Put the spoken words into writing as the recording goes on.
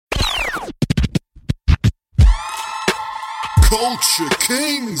Culture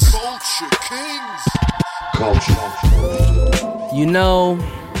Kings. Culture Kings. Culture. You know,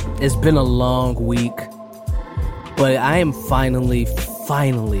 it's been a long week, but I am finally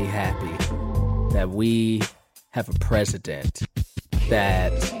happy that we have a president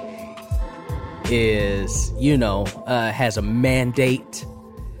that is, has a mandate.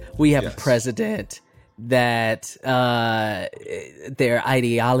 We have a president that their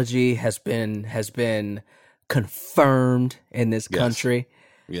ideology has been confirmed in this country.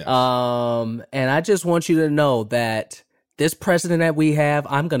 Yes. And I just want you to know that this president that we have,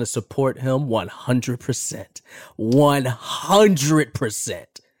 I'm going to support him 100%. 100%.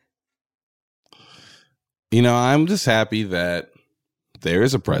 I'm just happy that there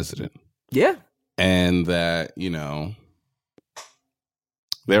is a president. Yeah. And that,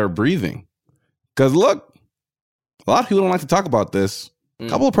 they're breathing. Because look, a lot of people don't like to talk about this. A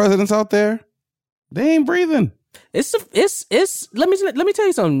couple of presidents out there, they ain't breathing. It's let me tell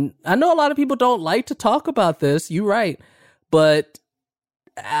you something. I know a lot of people don't like to talk about this. You're right. But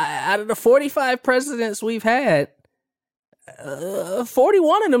out of the 45 presidents we've had,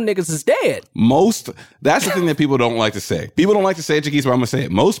 41 of them niggas is dead. That's the thing that people don't like to say. People don't like to say it, Jaquise, but I'm going to say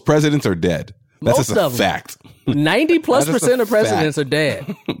it. Most presidents are dead. That's Most just a of them. fact. 90+% of presidents are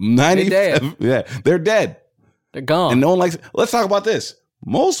dead. 90, dead. Yeah, they're dead. They're gone. And no one likes it. Let's talk about this.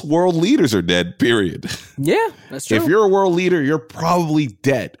 Most world leaders are dead, period. Yeah, that's true. If you're a world leader, you're probably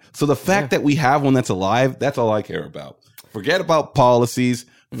dead. So the fact that we have one that's alive, that's all I care about. Forget about policies.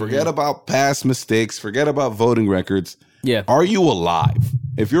 Forget about past mistakes. Forget about voting records. Yeah. Are you alive?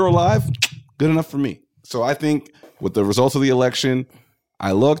 If you're alive, good enough for me. So I think with the results of the election,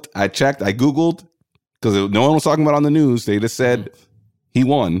 I looked, I checked, I Googled, because no one was talking about it on the news. They just said he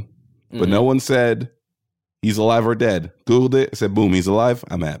won, but no one said he's alive or dead. Googled it, said, boom, he's alive.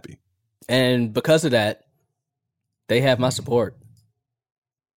 I'm happy. And because of that, they have my support.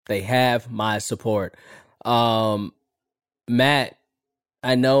 They have my support. Matt,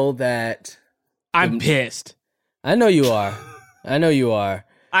 I know that I'm pissed. I know you are.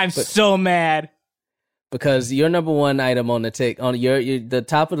 I'm so mad because your number one item on the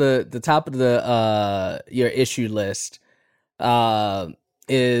the top of your issue list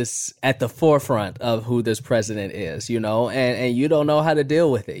is at the forefront of who this president is, and you don't know how to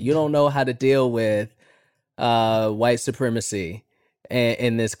deal with it. You don't know how to deal with white supremacy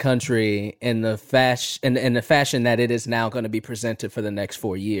in this country in the fashion that it is now going to be presented for the next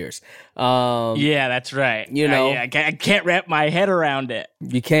 4 years. Yeah, that's right. I can't wrap my head around it.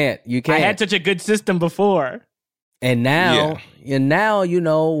 You can't. I had such a good system before. And now,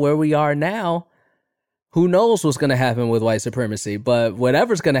 where we are now, who knows what's going to happen with white supremacy, but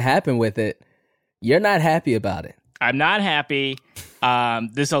whatever's going to happen with it, you're not happy about it. I'm not happy.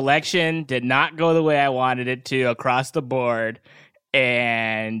 This election did not go the way I wanted it to across the board.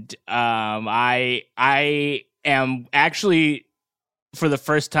 And I am actually, for the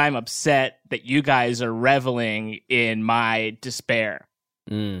first time, upset that you guys are reveling in my despair.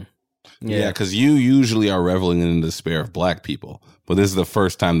 Yeah, because you usually are reveling in the despair of black people, but this is the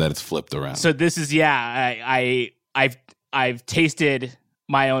first time that it's flipped around. So this is, I've tasted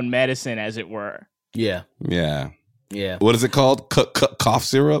my own medicine, as it were. Yeah. What is it called? Cough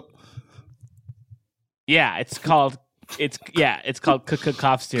syrup? Yeah, it's called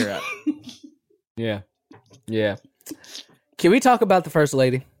cough syrup. Yeah. Can we talk about the first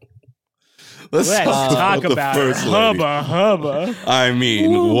lady? Let's talk about the first lady. Hubba. I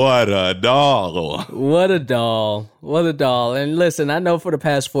mean, what a doll. What a doll. And listen, I know for the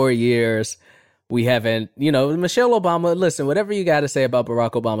past 4 years, we haven't, Michelle Obama, listen, whatever you got to say about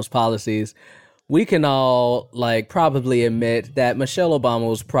Barack Obama's policies, we can all probably admit that Michelle Obama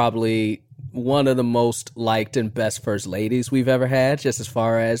was probably one of the most liked and best first ladies we've ever had, just as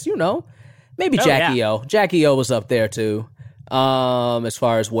far as, maybe Jackie O. Jackie O was up there too, as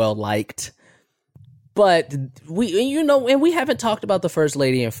far as well liked. But we haven't talked about the first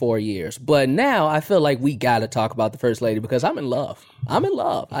lady in 4 years. But now I feel like we got to talk about the first lady because I'm in love.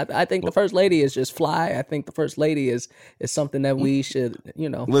 I think the first lady is just fly. I think the first lady is something that we should,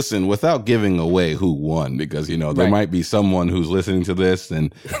 Listen, without giving away who won, because, there might be someone who's listening to this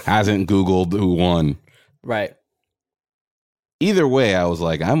and hasn't Googled who won. Right. Either way, I was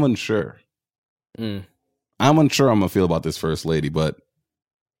like, I'm unsure. I'm unsure how I'm going to feel about this first lady, but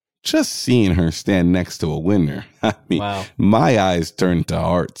just seeing her stand next to a winner, I mean, wow. My eyes turned to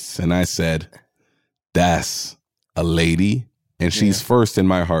hearts, and I said, that's a lady, and she's first in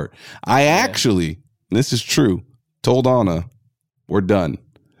my heart. I actually, this is true, told Anna, we're done.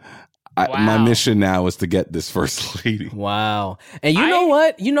 my mission now is to get this first lady. Wow. And you know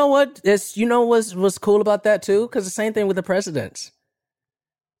what? You know what? What's cool about that too? Because the same thing with the presidents.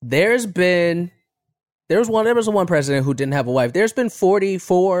 There was one president who didn't have a wife. There's been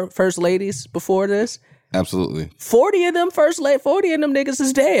 44 first ladies before this. Absolutely. 40 of them 40 of them niggas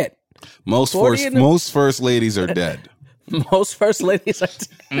is dead. Most first ladies are dead. Most first ladies are dead.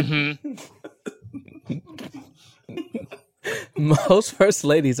 Mm-hmm. Most first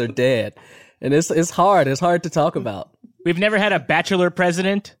ladies are dead. And it's hard. It's hard to talk about. We've never had a bachelor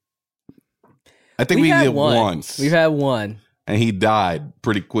president. I think we did once. We've had one. And he died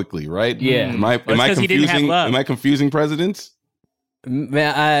pretty quickly, right? Yeah. Am I confusing presidents?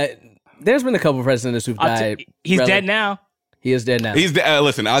 Man, there's been a couple presidents who've died. He's dead now. He is dead now. He's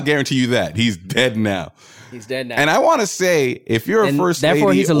listen, I'll guarantee you that. He's dead now. He's dead now. And I want to say, if you're a first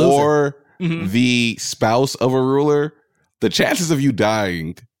lady or the spouse of a ruler, the chances of you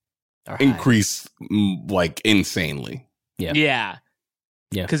dying increase like insanely. Yeah.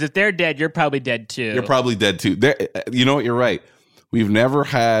 Because if they're dead, you're probably dead too. You're probably dead too. You know what? You're right. We've never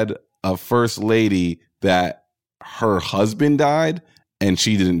had a first lady that her husband died and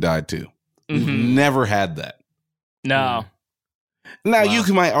she didn't die too. We've never had that. No. Now you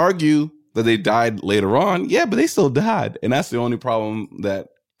might argue that they died later on. Yeah, but they still died, and that's the only problem that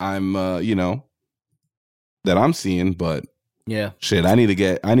I'm, that I'm seeing. But yeah, shit, I need to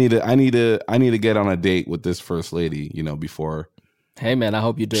get on a date with this first lady, before. Hey man, I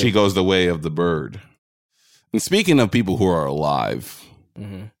hope you do. She goes the way of the bird. And speaking of people who are alive,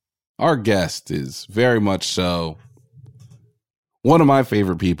 our guest is very much so one of my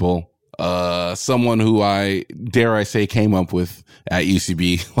favorite people. Someone who I say came up with at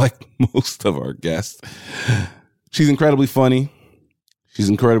UCB, like most of our guests. She's incredibly funny. She's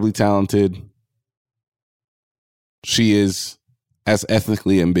incredibly talented. She is as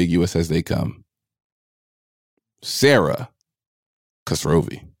ethnically ambiguous as they come. Sarah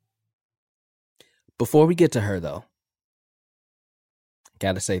Khosrovi. Before we get to her, though,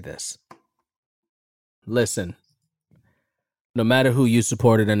 gotta say this. Listen. No matter who you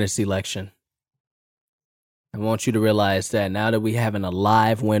supported in this election, I want you to realize that now that we have an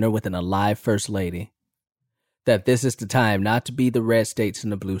alive winner with an alive first lady, that this is the time not to be the red states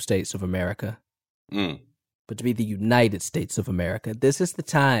and the blue states of America, but to be the United States of America. This is the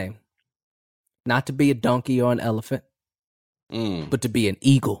time not to be a donkey or an elephant, but to be an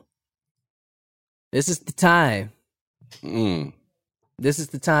eagle. This is the time. This is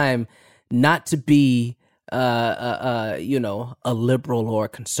the time not to be a liberal or a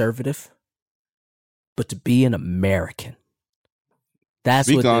conservative, but to be an American.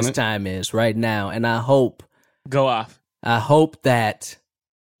 That's what this time is right now. And I hope that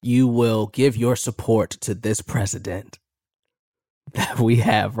you will give your support to this president that we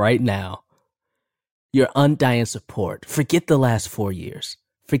have right now. Your undying support. Forget the last 4 years.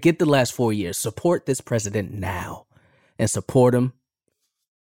 Support this president now and support him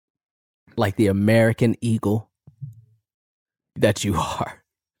like the American eagle that you are.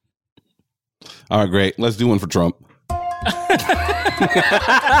 All right, great. Let's do one for Trump.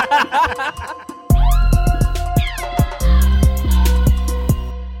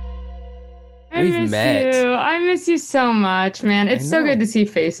 I miss you so much, man. It's so good to see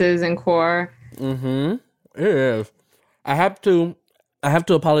faces in core. It is. I have to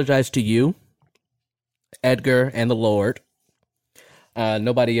apologize to you, Edgar, and the Lord.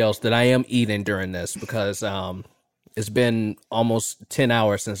 Nobody else, that I am eating during this because it's been almost 10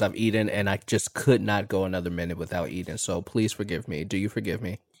 hours since I've eaten and I just could not go another minute without eating. So please forgive me. Do you forgive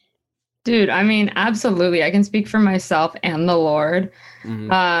me? Dude, I mean, absolutely. I can speak for myself and the Lord.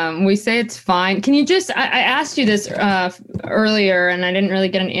 We say it's fine. Can you I asked you this earlier and I didn't really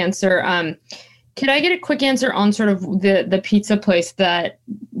get an answer. Could I get a quick answer on sort of the pizza place that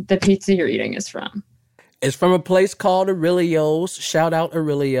the pizza you're eating is from? It's from a place called Aurelio's. Shout out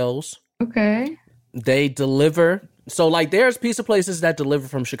Aurelio's. Okay. They deliver. So, like, there's pizza places that deliver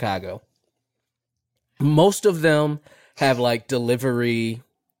from Chicago. Most of them have, like, delivery,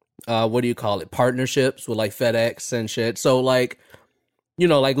 partnerships with, like, FedEx and shit. So, like,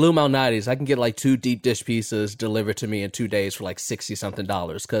 like Lou Malnati's, I can get, like, 2 deep dish pizzas delivered to me in 2 days for, like, $60-something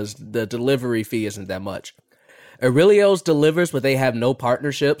because the delivery fee isn't that much. Aurelio's delivers, but they have no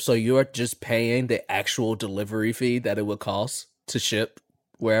partnership, so you're just paying the actual delivery fee that it would cost to ship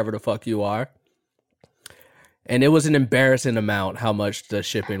wherever the fuck you are. And it was an embarrassing amount how much the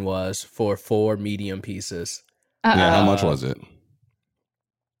shipping was for 4 medium pieces. Yeah, how much was it?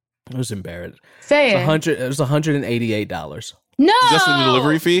 It was embarrassing. Say it. It was $188. No! Just the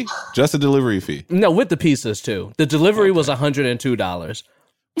delivery fee? Just the delivery fee. No, with the pizzas too. The delivery was $102.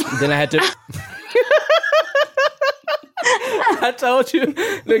 Then I had to. I told you,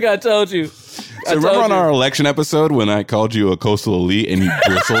 nigga. I told you. So remember on our election episode when I called you a coastal elite and you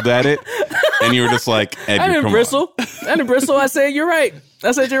bristled at it, and you were just like, Edgar, I didn't come bristle. I didn't bristle. I said you're right.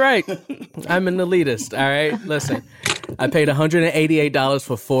 I said you're right. I'm an elitist. All right. Listen, I paid $188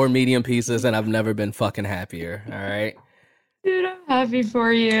 for 4 medium pieces, and I've never been fucking happier. All right. Dude, I'm happy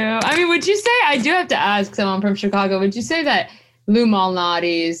for you. I mean, would you say, I do have to ask someone from Chicago, would you say that Lou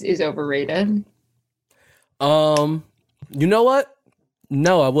Malnati's is overrated? You know what?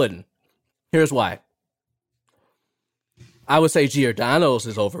 No, I wouldn't. Here's why. I would say Giordano's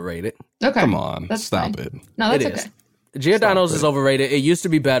is overrated. Okay. Come on, That's stop fine. it. No, that's It okay. is. Giordano's is overrated. It used to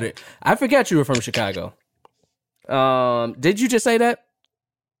be better. I forgot you were from Chicago. Did you just say that?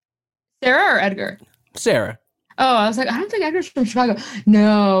 Sarah or Edgar? Sarah. Oh, I was like, I don't think Edgar's from Chicago.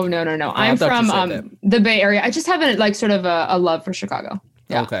 No. I'm thought you from said the Bay Area. I just haven't like sort of a love for Chicago.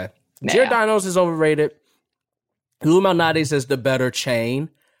 Yeah. Okay. Yeah. Giordano's is overrated. Lou Malnati's is the better chain,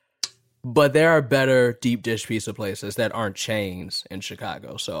 but there are better deep dish pizza places that aren't chains in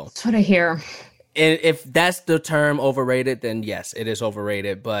Chicago. So That's what I hear. and if that's the term overrated, then yes, it is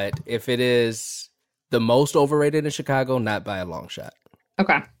overrated. But if it is the most overrated in Chicago, not by a long shot.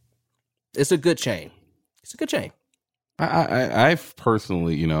 Okay. It's a good chain. It's a good chain. I've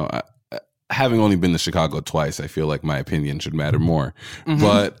personally, having only been to Chicago twice, I feel like my opinion should matter more. Mm-hmm.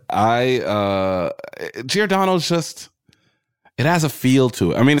 But Giordano's just, it has a feel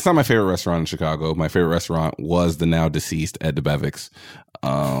to it. I mean, it's not my favorite restaurant in Chicago. My favorite restaurant was the now deceased Ed DeBevick's.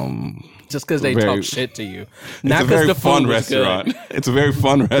 Just because they Very- talk shit to you. It's Not a because very the fun food was good. restaurant. It's a very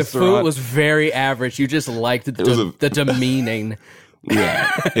fun The restaurant. food was very average. You just liked the demeaning. Yeah,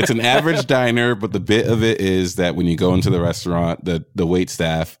 it's an average diner, but the bit of it is that when you go into the restaurant, the wait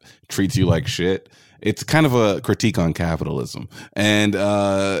staff treats you like shit. It's kind of a critique on capitalism, and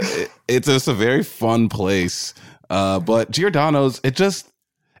it's just a very fun place. But Giordano's, it just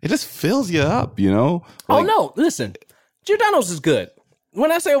fills you up, Oh no, listen, Giordano's is good.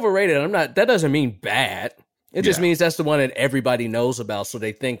 When I say overrated, I'm not. That doesn't mean bad. It just Yeah. means that's the one that everybody knows about, so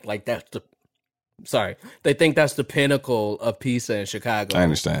they think like that's the. Sorry, they think that's the pinnacle of pizza in Chicago. I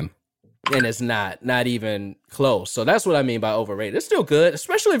understand. And it's not even close. So that's what I mean by overrated. It's still good,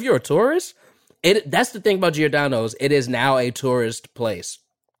 especially if you're a tourist. That's the thing about Giordano's. It is now a tourist place.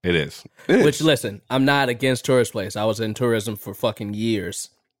 It is. Which, listen, I'm not against tourist place. I was in tourism for fucking years.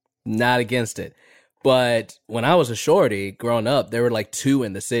 Not against it. But when I was a shorty growing up, there were like 2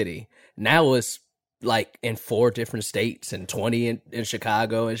 in the city. Now it's like in 4 different states and 20 in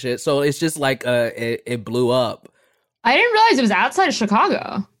Chicago and shit. So it's just like it blew up. I didn't realize it was outside of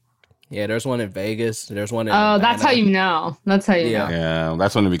Chicago. Yeah, there's one in Vegas. There's one in Oh, that's Atlanta. how you know. That's how you Yeah. know. Yeah,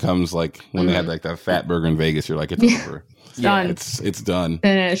 that's when it becomes like when they had like that fat burger in Vegas. You're like, it's over. Done. It's done.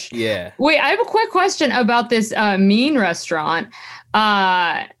 Finished. Yeah. Wait, I have a quick question about this Mean restaurant.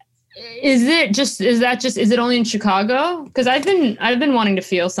 Is it only in Chicago? Because I've been wanting to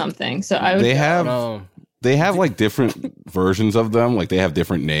feel something. So I would They have Um, They have like different versions of them. Like they have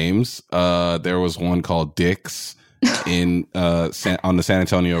different names. There was one called Dick's in on the San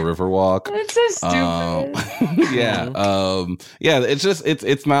Antonio Riverwalk. It's so stupid. Yeah. It's just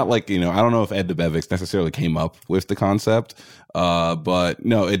it's not like, I don't know if Ed DeBevick's necessarily came up with the concept, but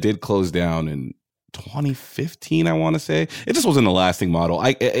no, it did close down in 2015. I want to say it just wasn't a lasting model.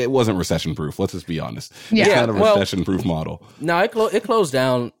 It wasn't recession proof. Let's just be honest. Yeah. It's not a Well- recession proof model. No, it closed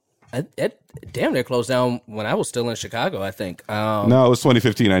down. It damn near closed down when I was still in Chicago, I think. No, it was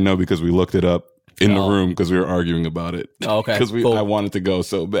 2015. I know because we looked it up in the room because we were arguing about it. Okay, Because cool. I wanted to go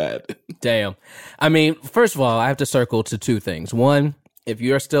so bad. Damn. I mean, first of all, I have to circle to 2 things. One, if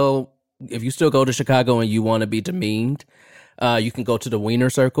you still go to Chicago and you want to be demeaned, you can go to the Wiener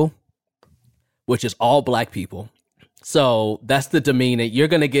Circle, which is all black people. So that's the demeaning. You're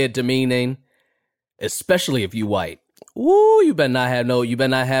gonna get demeaning, especially if you white. Ooh, you better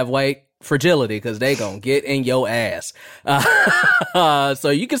not have white fragility because they gonna get in your ass. So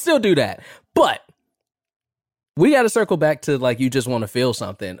you can still do that, but we got to circle back to like you just want to feel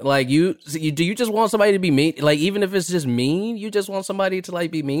something. Like you do you just want somebody to be mean? Like even if it's just mean, you just want somebody to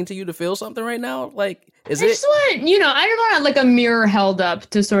like be mean to you to feel something right now. Like is I it just want, I don't want like a mirror held up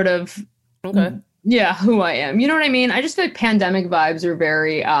to sort of, okay? yeah, who I am. You know what I mean? I just feel like pandemic vibes are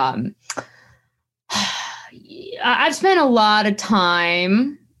very, I've spent a lot of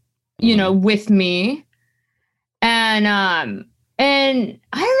time, with me, and I don't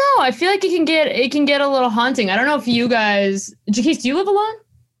know. I feel like it can get a little haunting. I don't know if you guys, Jaquise, do you live alone?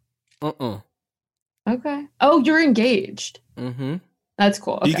 Uh-uh. Okay. Oh, you're engaged. Mm-hmm. That's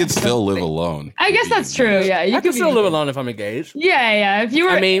cool. He Okay. could still live alone. I guess that's true. Yeah, you I could can still live alone if I'm engaged. Yeah. If you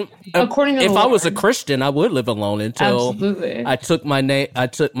were, I mean, according to if the I was a Lord. Christian, I would live alone until Absolutely. I took my name.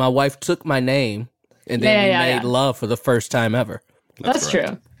 My wife took my name, and then we made love for the first time ever. That's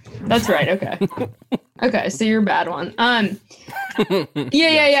true. That's right. Okay. Okay. So you're a bad one.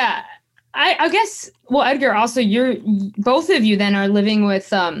 Yeah. I guess. Well, Edgar, also both of you then are living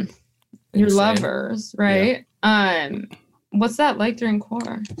with your Insane. lovers, right? What's that like during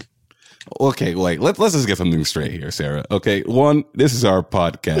core? Okay, wait. Let's just get something straight here, Sarah. Okay, one, this is our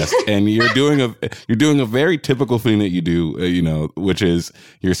podcast, and you're doing a very typical thing that you do, which is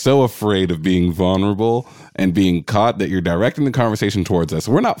you're so afraid of being vulnerable and being caught that you're directing the conversation towards us.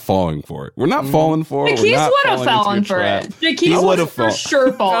 We're not falling for it. We're not falling for it. Jaquise would have fallen for it. Jaquise would have for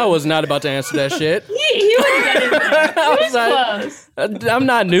sure fallen. I was not about to answer that shit. He would get it. He was close. I'm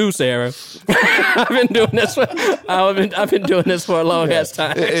not new, Sarah. I've been doing this. I've been doing this for a long ass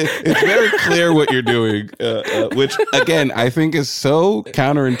time. It's very clear what you're doing, which again I think is so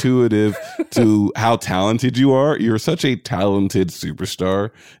counterintuitive to how talented you are. You're such a talented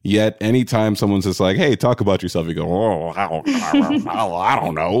superstar. Yet anytime someone's just like, "Hey, talk about yourself," you go, "Oh, I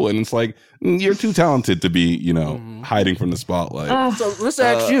don't know," and it's like you're too talented to be, hiding from the spotlight. So let's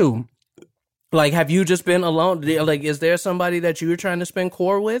ask you. Like, have you just been alone? Like, is there somebody that you were trying to spend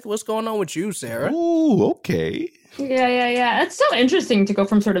core with? What's going on with you, Sarah? Ooh, okay. Yeah. It's so interesting to go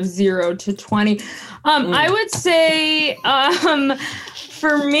from sort of 0 to 20. I would say,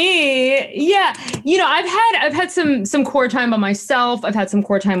 for me, yeah, I've had some core time by myself. I've had some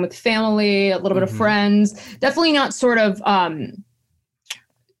core time with family, a little bit of friends. Definitely not sort of,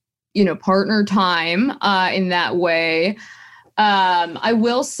 partner time in that way. I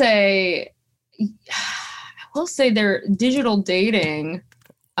will say their digital dating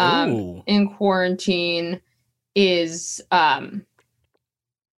in quarantine is haunting.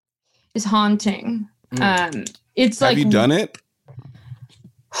 It's Have like, you done it?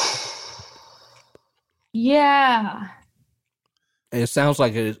 Yeah. It sounds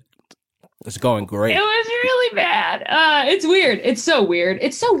like it's going great. It was really bad. It's weird. It's so weird.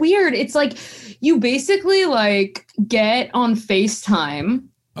 It's like you basically like get on FaceTime.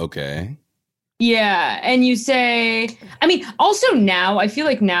 Okay. Yeah, and you say, I mean, also now, I feel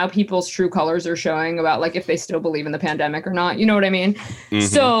like now people's true colors are showing about like if they still believe in the pandemic or not, you know what I mean? Mm-hmm.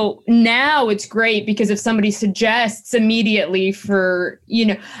 So now it's great because if somebody suggests immediately for,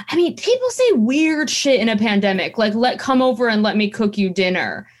 I mean, people say weird shit in a pandemic, like come over and let me cook you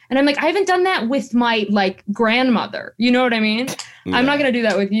dinner. And I'm like, I haven't done that with my like grandmother, you know what I mean? Yeah. I'm not going to do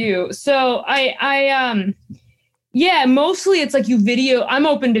that with you. So yeah, mostly it's like I'm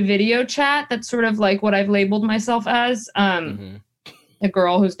open to video chat. That's sort of like what I've labeled myself as, a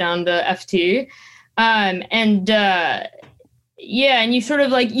girl who's down to FT. And you sort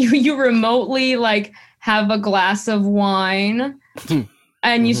of like, you remotely like have a glass of wine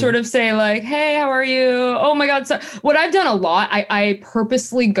and you sort of say like, hey, how are you? Oh my God. So what I've done a lot, I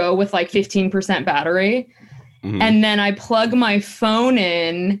purposely go with like 15% battery and then I plug my phone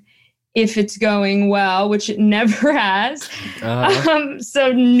in if it's going well, which it never has.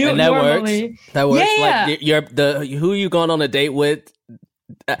 So normally works. That works. Yeah. Like who are you going on a date with?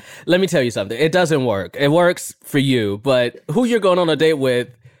 Let me tell you something. It doesn't work. It works for you, but who you're going on a date with,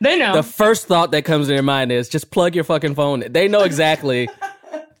 they know. The first thought that comes in their mind is just plug your fucking phone in. They know exactly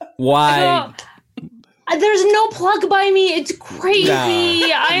why. There's no plug by me. It's crazy.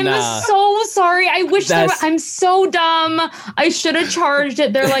 I'm so sorry. I wish I'm so dumb. I should have charged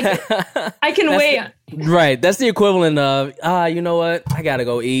it. They're like, I can wait. Right. That's the equivalent of, you know what? I gotta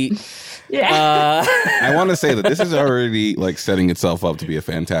go eat. Yeah. I want to say that this is already like setting itself up to be a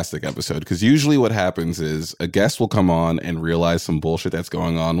fantastic episode because usually what happens is a guest will come on and realize some bullshit that's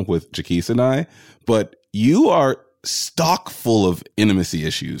going on with Jaquise and I, but you are stock full of intimacy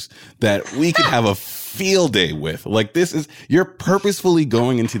issues that we could have a field day with. Like you're purposefully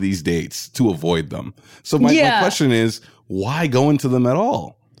going into these dates to avoid them. So my question is, why go into them at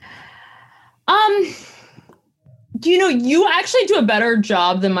all? You actually do a better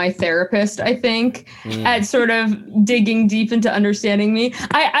job than my therapist, I think, at sort of digging deep into understanding me.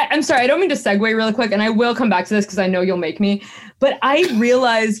 I'm sorry, I don't mean to segue really quick, and I will come back to this because I know you'll make me. But I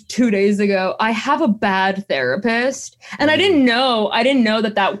realized 2 days ago I have a bad therapist, and I didn't know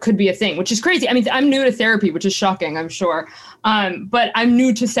that could be a thing, which is crazy. I mean, I'm new to therapy, which is shocking, I'm sure. But I'm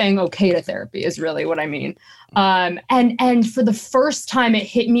new to saying okay to therapy is really what I mean. And for the first time, it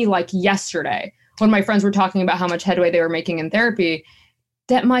hit me like yesterday when my friends were talking about how much headway they were making in therapy,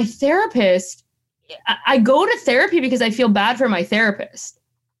 that my therapist, I go to therapy because I feel bad for my therapist.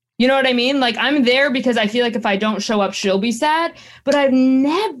 You know what I mean? Like, I'm there because I feel like if I don't show up, she'll be sad. But I've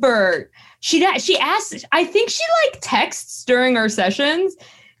never. She asked. I think she like texts during our sessions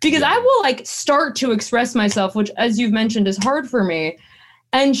because I will like start to express myself, which, as you've mentioned, is hard for me.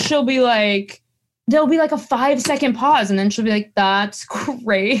 And she'll be like, there'll be like a 5-second pause, and then she'll be like, "That's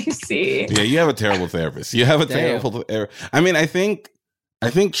crazy." Yeah, you have a terrible therapist. You have a terrible. I mean, I think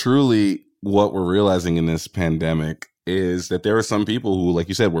truly what we're realizing in this pandemic is that there are some people who, like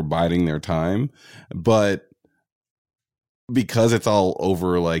you said, were biding their time, but because it's all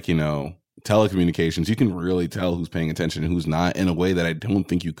over, like, you know, telecommunications, you can really tell who's paying attention and who's not in a way that I don't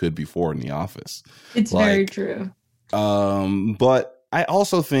think you could before in the office. It's like, very true. But I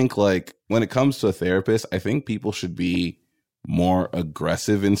also think, like, when it comes to a therapist, I think people should be more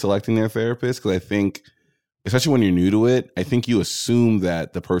aggressive in selecting their therapist, because I think, especially when you're new to it, I think you assume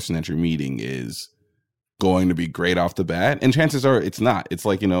that the person that you're meeting is going to be great off the bat. And chances are it's not. It's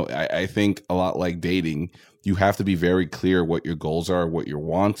like, you know, I think a lot like dating, you have to be very clear what your goals are, what your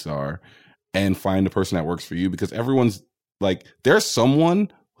wants are, and find a person that works for you, because everyone's like, there's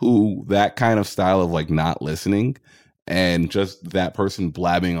someone who that kind of style of like not listening and just that person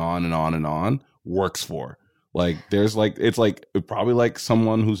blabbing on and on and on works for. Like, there's like, it's like probably like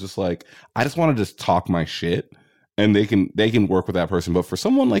someone who's just like, I just want to just talk my shit, and they can work with that person. But for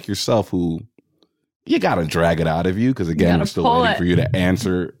someone like yourself, who you got to drag it out of you, because again, we're still waiting for you to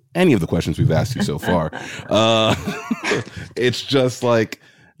answer any of the questions we've asked you so far. It's just like,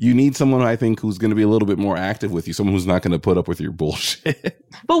 you need someone, I think, who's going to be a little bit more active with you, someone who's not going to put up with your bullshit.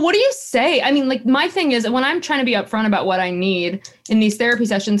 But what do you say? I mean, like, my thing is, when I'm trying to be upfront about what I need in these therapy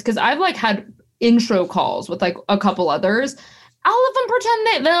sessions, because I've like had intro calls with like a couple others, all of them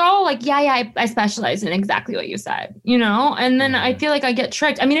pretend they're all like, yeah, I specialize in exactly what you said, you know? And then I feel like I get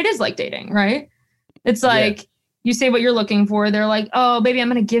tricked. I mean, it is like dating, right? It's like, you say what you're looking for. They're like, oh, baby, I'm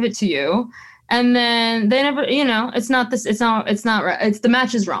going to give it to you. And then they never, you know, it's not right. It's the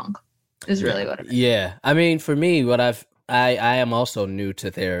match is wrong is really what it is. Yeah. I mean, for me, I am also new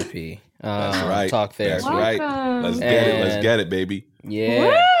to therapy. That's right. Talk therapy. That's right. Let's get it, baby. Yeah.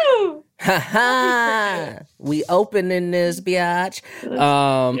 Woo! We opening this, biatch.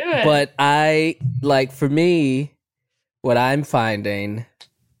 Let's do it. But I, like, for me, what I'm finding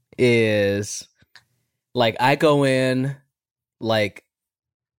is, like, I go in, like,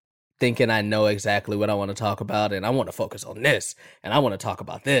 thinking I know exactly what I want to talk about, and I want to focus on this, and I want to talk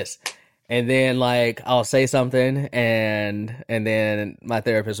about this. And then, like, I'll say something, and then my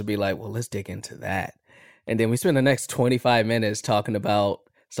therapist will be like, well, let's dig into that. And then we spend the next 25 minutes talking about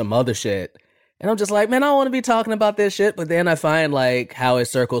some other shit. And I'm just like, man, I don't want to be talking about this shit. But then I find, like, how it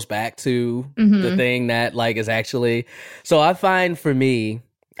circles back to the thing that, like, is actually... So I find, for me,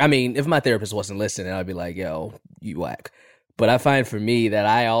 I mean, if my therapist wasn't listening, I'd be like, yo, you whack. But I find for me that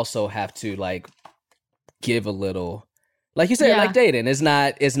I also have to, like, give a little, like you said, like dating. It's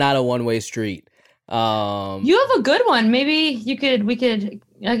not a one-way street. You have a good one. Maybe I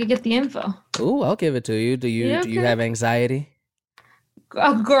could get the info. Ooh, I'll give it to you. Do you have anxiety?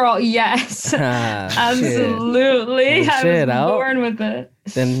 Oh, girl, yes. Absolutely. Shit. I was born with it.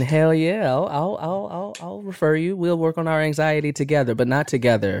 Then hell yeah, I'll refer you. We'll work on our anxiety together, but not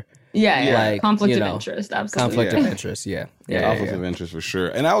together. Yeah. Like, conflict you of know, interest, absolutely. Conflict of interest, yeah. Conflict of interest for sure.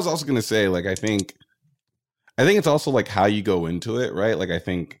 And I was also going to say, like, I think it's also like how you go into it, right? Like, I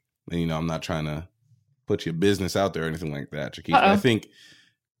think, you know, I'm not trying to put your business out there or anything like that, Jaquise, but I think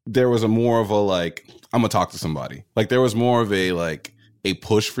there was a more of a, like, I'm going to talk to somebody. Like, there was more of a, like, a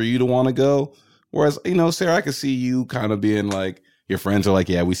push for you to want to go. Whereas, you know, Sarah, I could see you kind of being like, your friends are like,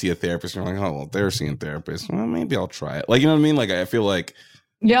 yeah, we see a therapist. And you're like, oh, well, they're seeing therapists. Well, maybe I'll try it. Like, you know what I mean? Like, I feel like,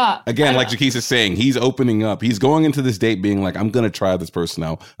 again, like Jaquise is saying, he's opening up. He's going into this date being like, I'm going to try this person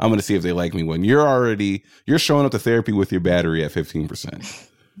out. I'm going to see if they like me. When you're showing up to therapy with your battery at 15%.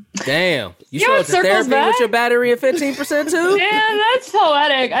 Damn. You show up to therapy with your battery at 15% too? Damn, that's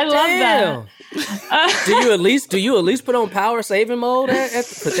poetic. I love that. Do you at least put on power saving mode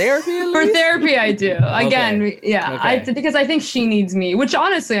for therapy? For therapy, I do. Again, Okay. because I think she needs me, which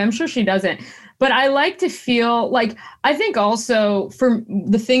honestly, I'm sure she doesn't. But I like to feel like, I think also for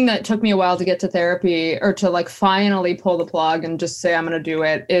the thing that took me a while to get to therapy, or to like finally pull the plug and just say I'm going to do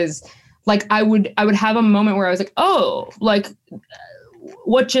it, is like I would have a moment where I was like, oh, like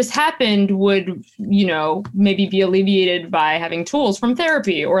what just happened would, you know, maybe be alleviated by having tools from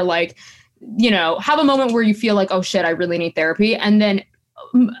therapy, or like, you know, have a moment where you feel like, oh shit, I really need therapy. And then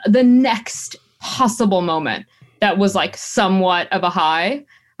the next possible moment that was like somewhat of a high,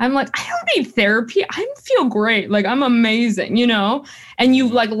 I'm like, I don't need therapy. I feel great. Like, I'm amazing, you know? And you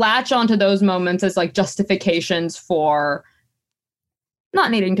like latch onto those moments as like justifications for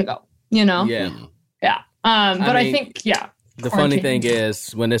not needing to go, you know? Yeah. Yeah. But I mean, think, yeah. The funny thing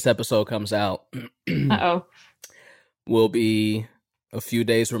is, when this episode comes out, Uh-oh. we'll be a few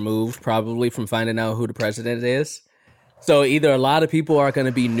days removed probably from finding out who the president is. So either a lot of people are going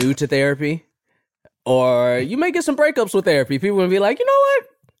to be new to therapy, or you may get some breakups with therapy. People will be like, you know what?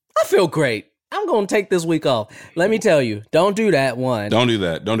 I feel great. I'm going to take this week off. Let me tell you, don't do that one. Don't do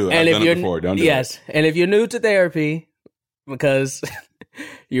that. Don't do it. And I've done it before. Don't do it. And if you're new to therapy, because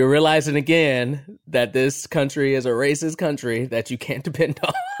you're realizing again that this country is a racist country that you can't depend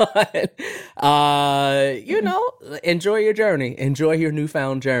on, enjoy your journey. Enjoy your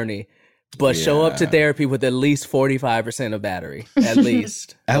newfound journey. But show up to therapy with at least 45% of battery. At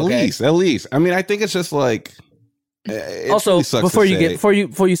least. At least. I mean, I think it's just like... Also, really sucks before to you say.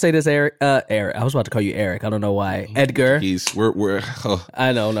 before you say this, Eric, I was about to call you Eric. I don't know why. Edgar. We're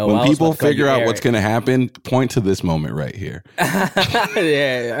I don't know. When people figure out what's going to happen, point to this moment right here.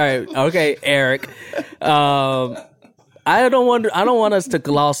 Yeah. All right. Okay, Eric. I don't want us to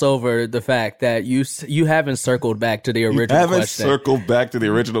gloss over the fact that you haven't circled back to the original question. Circled back to the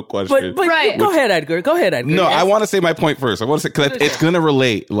original question. But Right. Go ahead, Edgar. No, I want to say my point first. I want to say, because it's going to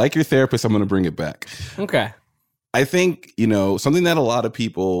relate. Like your therapist, I'm going to bring it back. Okay. I think, something that a lot of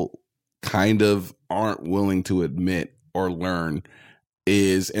people kind of aren't willing to admit or learn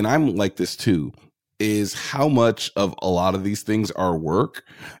is, and I'm like this too, is how much of a lot of these things are work.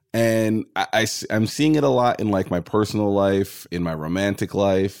 And I'm seeing it a lot in like my personal life, in my romantic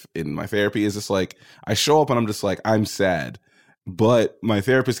life, in my therapy. Is just like, I show up and I'm just like, I'm sad. But my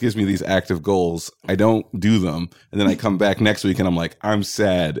therapist gives me these active goals. I don't do them. And then I come back next week and I'm like, I'm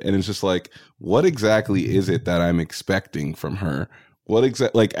sad. And it's just like, what exactly is it that I'm expecting from her? What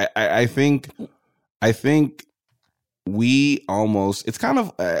exactly, like, I think we almost, it's kind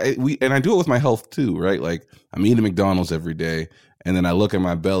of, and I do it with my health too, right? Like I'm eating McDonald's every day and then I look at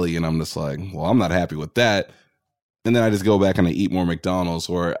my belly and I'm just like, well, I'm not happy with that. And then I just go back and I eat more McDonald's.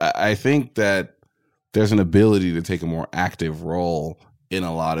 Or I think that there's an ability to take a more active role in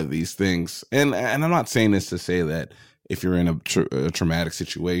a lot of these things. And I'm not saying this to say that if you're in a traumatic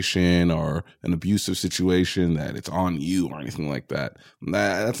situation or an abusive situation that it's on you or anything like that.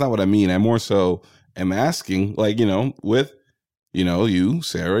 That's not what I mean. I more so am asking, like, with, you,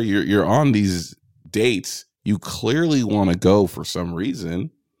 Sarah, you're on these dates. You clearly want to go for some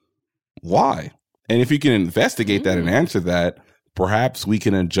reason. Why? And if you can investigate that and answer that, perhaps we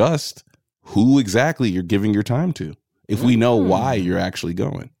can adjust who exactly you're giving your time to, if we know why you're actually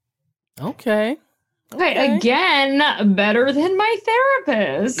going. Okay. Okay, again, better than my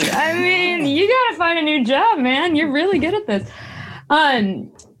therapist. I mean, you gotta find a new job, man. You're really good at this.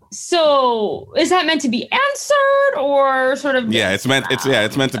 So is that meant to be answered or sort of? Yeah, it's meant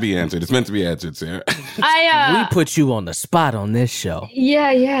to be answered. It's meant to be answered, Sarah. We put you on the spot on this show.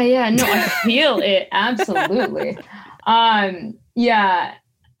 Yeah. No, I feel it absolutely. Yeah.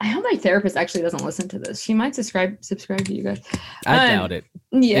 I hope my therapist actually doesn't listen to this. She might subscribe to you guys. I doubt it.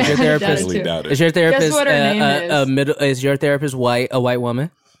 Yeah, Is your therapist? I doubt it Is your therapist? Guess what her name is? Is your therapist a white woman?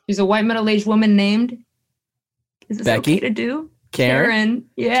 She's a white middle-aged woman named. Is this Becky? okay to do? Karen?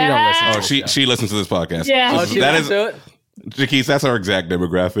 Yeah. She don't listen. Oh, she listens to this podcast. Yeah. Oh, she that listens is to it? Jaquise, that's our exact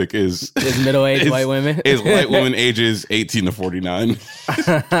demographic is middle-aged white women. Is white women ages 18 to 49.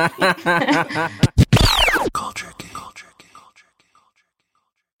 Culture King.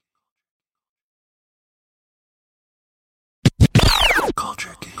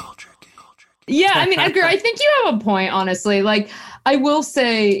 Yeah, I mean, Edgar, I think you have a point, honestly. Like, I will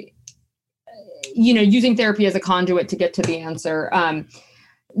say, using therapy as a conduit to get to the answer.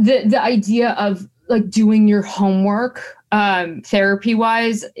 The idea of like doing your homework,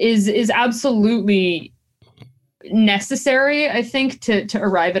 therapy-wise is absolutely necessary, I think, to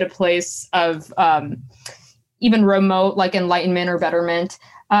arrive at a place of even remote like enlightenment or betterment.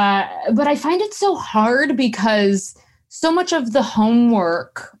 But I find it so hard because so much of the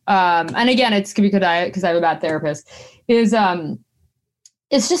homework, and again, it's because I have a bad therapist, is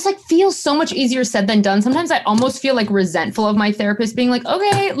it's just like feels so much easier said than done. Sometimes I almost feel like resentful of my therapist being like,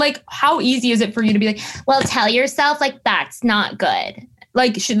 okay, like how easy is it for you to be like, well, tell yourself like that's not good.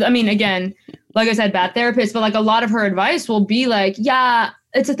 Like, again, like I said, bad therapist, but like a lot of her advice will be like, yeah,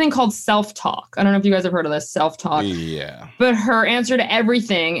 it's a thing called self-talk. I don't know if you guys have heard of this, self-talk. Yeah. But her answer to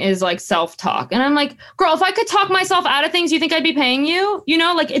everything is like self-talk. And I'm like, girl, if I could talk myself out of things, you think I'd be paying you?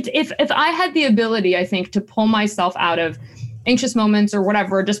 Like if I had the ability, I think, to pull myself out of anxious moments or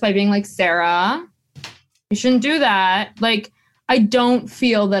whatever, just by being like, Sarah, you shouldn't do that. Like, I don't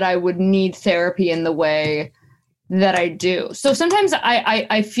feel that I would need therapy in the way that I do. So sometimes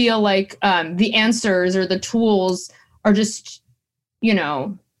I feel like the answers or the tools are just you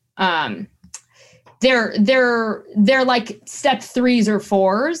know, they're like step 3s or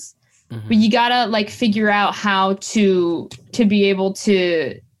 4s, but you gotta like figure out how to be able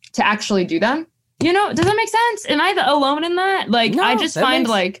to actually do them. You know, does that make sense? Am I alone in that? Like, no, I just find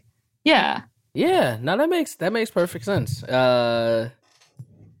like, yeah. Yeah, no, that makes perfect sense. If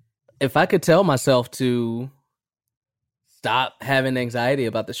I could tell myself to stop having anxiety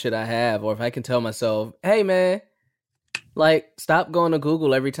about the shit I have, or if I can tell myself, hey man, like stop going to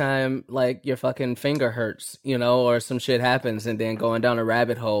Google every time like your fucking finger hurts, you know, or some shit happens, and then going down a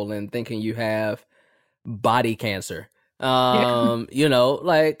rabbit hole and thinking you have body cancer. You know,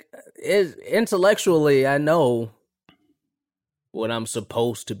 like intellectually, I know what I'm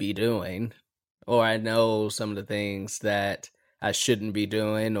supposed to be doing, or I know some of the things that I shouldn't be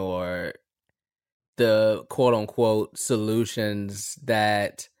doing, or the quote unquote solutions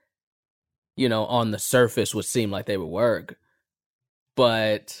that, you know, on the surface would seem like they would work.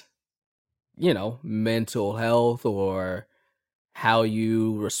 But, you know, mental health or how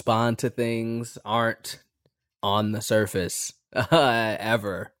you respond to things aren't on the surface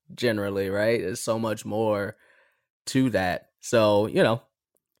ever, generally, right? There's so much more to that. So, you know,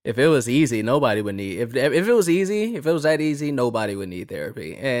 if it was easy, nobody would need. If it was easy, if it was that easy, nobody would need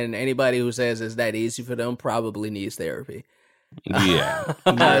therapy. And anybody who says it's that easy for them probably needs therapy. Yeah,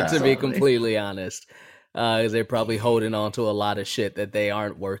 to be completely honest, because they're probably holding on to a lot of shit that they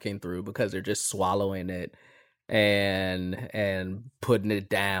aren't working through because they're just swallowing it and putting it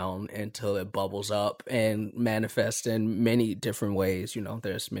down until it bubbles up and manifests in many different ways. You know,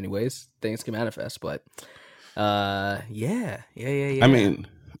 there's many ways things can manifest, but yeah. I mean,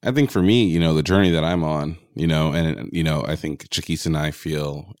 I think for me, you know, the journey that I'm on, you know, and, you know, I think Chiquis and I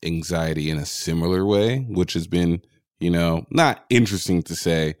feel anxiety in a similar way, which has been, you know, not interesting to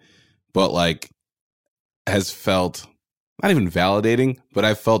say, but like has felt not even validating, but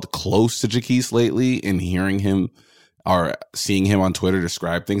I've felt close to Chiquis lately in hearing him or seeing him on Twitter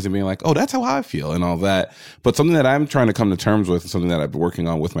describe things and being like, oh, that's how I feel and all that. But something that I'm trying to come to terms with and something that I've been working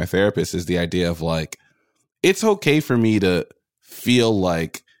on with my therapist is the idea of like, it's okay for me to feel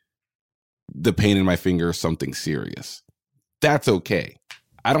like the pain in my finger is something serious. That's okay.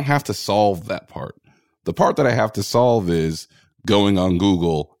 I don't have to solve that part. The part that I have to solve is going on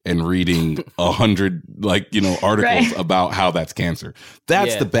Google and reading 100 like, you know, articles about how that's cancer.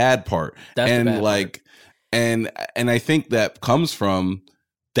 That's the bad part. And the bad like part. And I think that comes from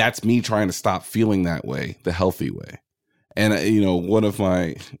that's me trying to stop feeling that way, the healthy way. And you know, one of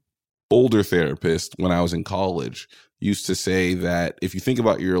my older therapists when I was in college used to say that if you think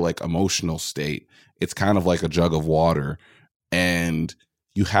about your like emotional state, it's kind of like a jug of water, and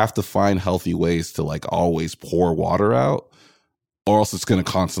you have to find healthy ways to like always pour water out, or else it's going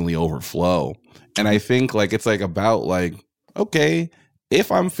to constantly overflow. And I think like it's like about like, okay,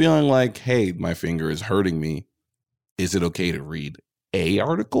 if I'm feeling like, hey, my finger is hurting me, is it okay to read a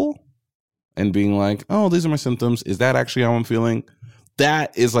article and being like, oh, these are my symptoms? Is that actually how I'm feeling?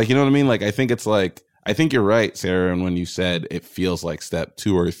 That is like, you know what I mean? Like, I think it's like, I think you're right, Sarah, and when you said it feels like step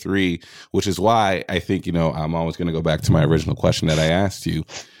 2 or 3, which is why I think, you know, I'm always going to go back to my original question that I asked you.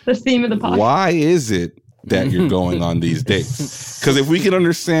 The theme of the podcast. Why is it that you're going on these dates? Because if we can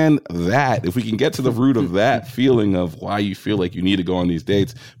understand that, if we can get to the root of that feeling of why you feel like you need to go on these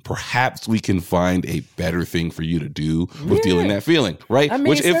dates, perhaps we can find a better thing for you to do with dealing that feeling, right? I mean,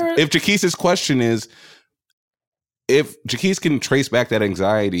 which if Chiquis' question is, if Chiquis can trace back that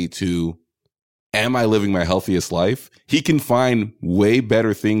anxiety to, am I living my healthiest life? He can find way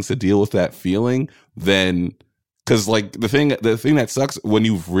better things to deal with that feeling than, because like the thing that sucks when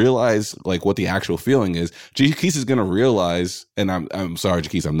you realize like what the actual feeling is, Chiquis is going to realize, and I'm sorry,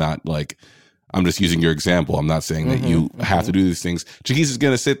 Chiquis, I'm not like, I'm just using your example. I'm not saying that you have to do these things. Chiquis is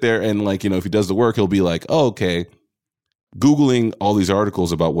going to sit there and like, you know, if he does the work, he'll be like, oh, okay, Googling all these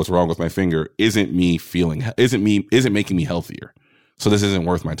articles about what's wrong with my finger isn't making me healthier. So this isn't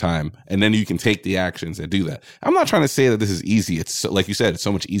worth my time. And then you can take the actions and do that. I'm not trying to say that this is easy. It's so, like you said, it's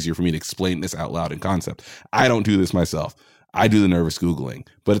so much easier for me to explain this out loud in concept. I don't do this myself. I do the nervous Googling,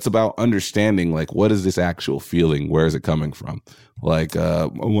 but it's about understanding like, what is this actual feeling? Where is it coming from? Like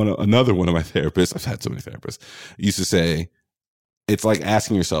another one of my therapists, I've had so many therapists, used to say, it's like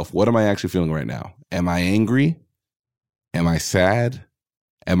asking yourself, what am I actually feeling right now? Am I angry? Am I sad?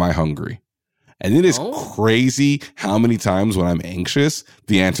 Am I hungry? And it is crazy how many times when I'm anxious,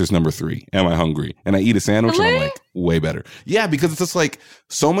 the answer is number 3. Am I hungry? And I eat a sandwich and I'm like, way better. Yeah, because it's just like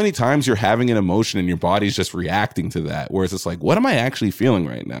so many times you're having an emotion and your body's just reacting to that. Whereas it's like, what am I actually feeling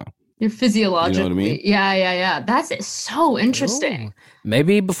right now? You're physiologically. You know what I mean? Yeah. That's so interesting.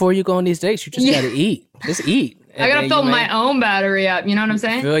 Maybe before you go on these dates, you just got to eat. Just eat. I gotta fill my own battery up. You know what I'm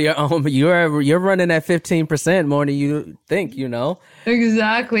saying? Fill your own. You're running at 15% more than you think. You know.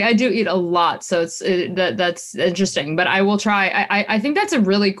 Exactly. I do eat a lot, so that's interesting. But I will try. I think that's a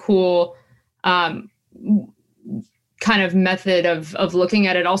really cool kind of method of looking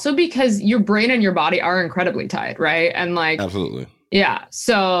at it. Also, because your brain and your body are incredibly tied, right? And like, absolutely. Yeah.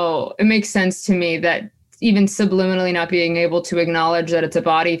 So it makes sense to me that even subliminally not being able to acknowledge that it's a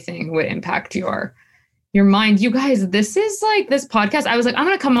body thing would impact your mind. You guys, this is like this podcast. I was like, I'm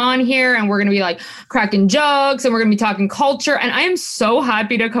going to come on here and we're going to be like cracking jokes and we're going to be talking culture. And I am so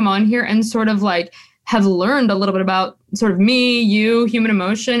happy to come on here and sort of like have learned a little bit about sort of me, you, human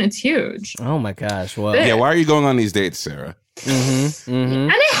emotion. It's huge. Oh my gosh. Well, yeah. Why are you going on these dates, Sarah? Mm-hmm, mm-hmm.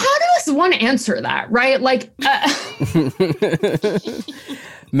 And how does one answer that, right? Like,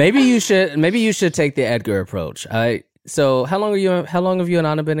 maybe you should take the Edgar approach. So how long have you and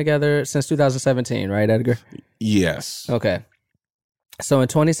Anna been together? Since 2017, right, Edgar? Yes. Okay. So in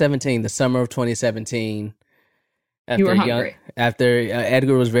 2017, the summer of 2017, you were hungry. After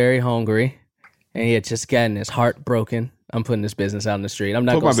Edgar was very hungry, and he had just gotten his heart broken. I'm putting this business out in the street. I'm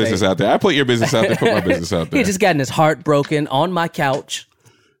not put my business out there. I put your business out there. Put my business out there. He had just gotten his heart broken on my couch.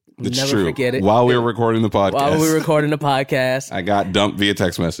 It's Never true. forget it. While we were recording the podcast. I got dumped via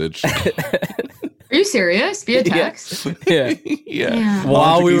text message. Are you serious? Via text? Yeah. Yeah.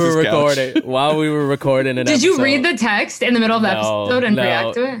 While we were recording an Did you read the text in the middle of the episode and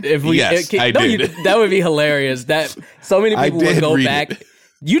react to it? Yes, I did. That would be hilarious. That so many people would go back. It.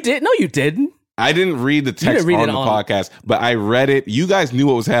 You did? No, you didn't. I didn't read the text on the podcast, but I read it. You guys knew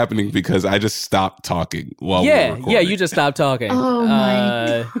what was happening because I just stopped talking while we were recording. Yeah, you just stopped talking. Oh,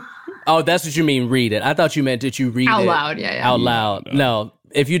 my God. Oh, that's what you mean, read it. I thought you meant, did you read out it? Loud, yeah. Out loud. No,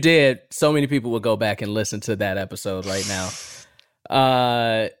 if you did, so many people would go back and listen to that episode right now.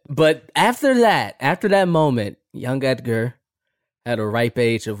 But after that moment, young Edgar at a ripe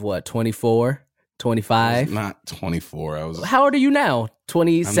age of what, 24? 25? Not 24. I was. How old are you now?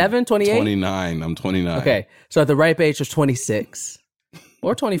 27, 28? 29. I'm 29. Okay. So at the ripe age of 26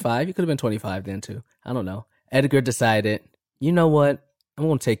 or 25, you could have been 25 then too. I don't know. Edgar decided, you know what? I'm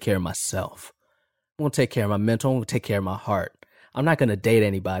going to take care of myself. I'm going to take care of my mental. I'm going to take care of my heart. I'm not going to date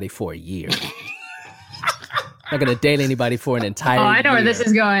anybody for a year. I'm not going to date anybody for an entire year. Oh, I know where this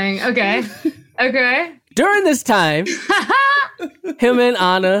is going. Okay. Okay. During this time, him and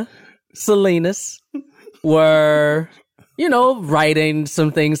Anna Salinas were, writing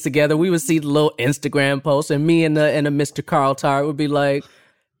some things together. We would see the little Instagram posts, and me and the Mr. Carl Tart would be like,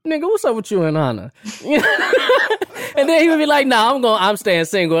 "Nigga, what's up with you and Anna?" And then he would be like, "Nah, I'm staying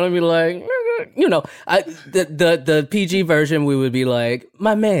single." And I'd be like, the PG version, we would be like,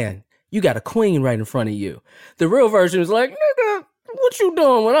 "My man, you got a queen right in front of you." The real version was like, "Nigga, what you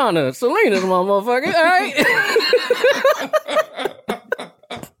doing with Anna Salinas, my motherfucker?" All right.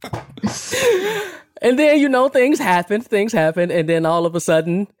 And then, things happened, and then all of a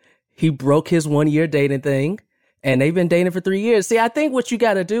sudden, he broke his 1-year dating thing, and they've been dating for 3 years. See, I think what you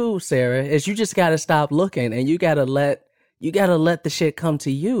got to do, Sarah, is you just got to stop looking, and you got to let the shit come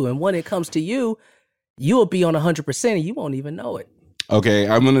to you. And when it comes to you, you'll be on 100%, and you won't even know it. Okay,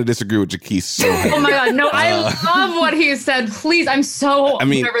 I'm going to disagree with Jaquise so heavily. Oh my God, no, I love what he said. Please, I'm so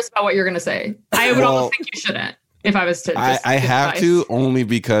nervous about what you're going to say. I would almost think you shouldn't. If I was to I have to, only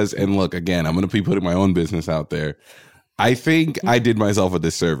because, and look, again, I'm going to be putting my own business out there. I think I did myself a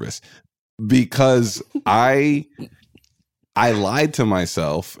disservice because I lied to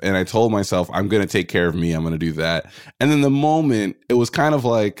myself and I told myself, I'm going to take care of me. I'm going to do that. And then the moment, it was kind of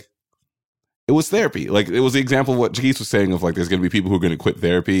like, it was therapy. Like, it was the example of what Jaquise was saying of like, there's going to be people who are going to quit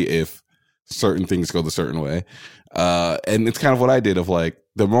therapy if certain things go the certain way. And it's kind of what I did of like,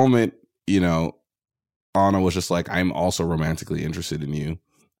 the moment, Anna was just like, I'm also romantically interested in you.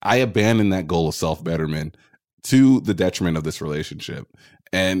 I abandoned that goal of self-betterment to the detriment of this relationship.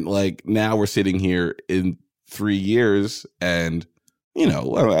 And like, now we're sitting here in 3 years and,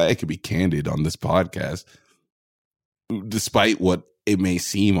 I could be candid on this podcast. Despite what it may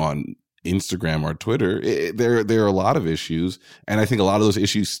seem on Instagram or Twitter, there are a lot of issues. And I think a lot of those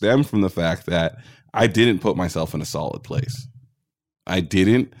issues stem from the fact that I didn't put myself in a solid place. I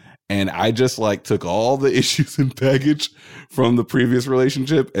didn't. And I just like took all the issues and baggage from the previous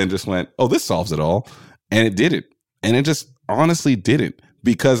relationship and just went, oh, this solves it all. And it didn't. And it just honestly didn't,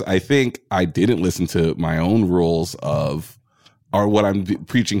 because I think I didn't listen to my own rules of, or what I'm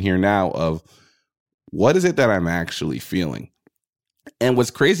preaching here now of, what is it that I'm actually feeling? And what's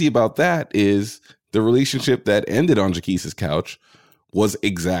crazy about that is the relationship that ended on Jaquise's couch was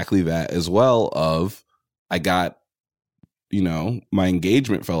exactly that as well of, I got my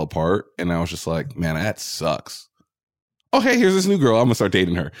engagement fell apart, and I was just like, man, that sucks. Okay, here's this new girl. I'm gonna start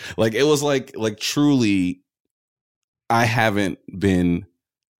dating her. Like, it was like truly, I haven't been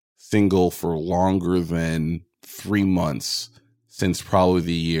single for longer than 3 months since probably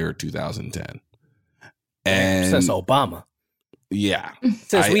the year 2010. And since Obama. Yeah.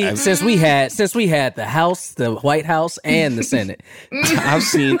 Since we had the House, the White House, and the Senate. I've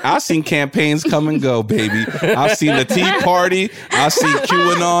seen campaigns come and go, baby. I've seen the Tea Party. I've seen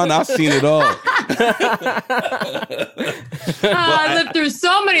QAnon. I've seen it all. I lived through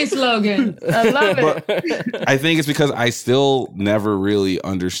so many slogans. I love it. I think it's because I still never really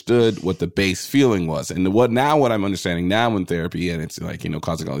understood what the base feeling was. And what I'm understanding now in therapy, and it's like,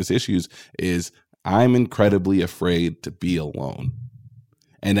 causing all these issues, is I'm incredibly afraid to be alone.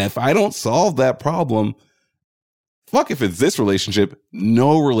 And if I don't solve that problem, fuck if it's this relationship,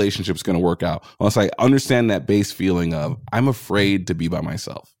 no relationship's going to work out unless I understand that base feeling of I'm afraid to be by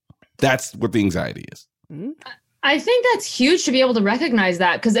myself. That's what the anxiety is. I think that's huge to be able to recognize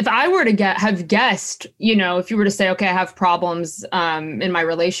that. Because if I were to have guessed, if you were to say, okay, I have problems in my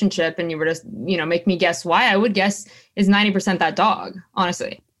relationship, and you were to, make me guess why, I would guess is 90% that dog,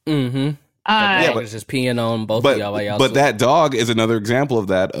 honestly. Mm-hmm. But it's just peeing on both of y'all while y'all But that dog is another example of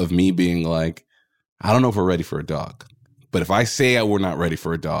that, of me being like, I don't know if we're ready for a dog. But if I say we're not ready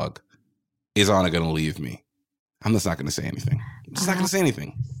for a dog, is Anna going to leave me? I'm just not going to say anything. I'm just not going to say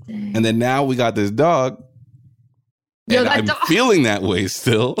anything. And then now we got this dog. And I'm feeling that way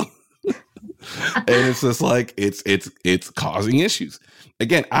still. And it's just like, it's causing issues.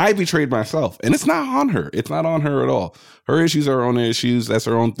 Again, I betrayed myself, and it's not on her. It's not on her at all. Her issues are her own issues. That's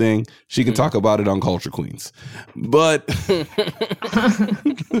her own thing. She can talk about it on Culture Queens. But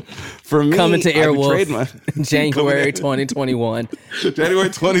for me, coming to Airwolf, January 2021. January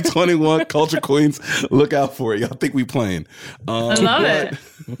 2021, Culture Queens. Look out for it. Y'all think we playing. I love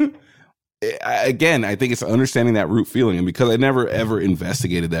it. Again, I think it's understanding that root feeling. And because I never, ever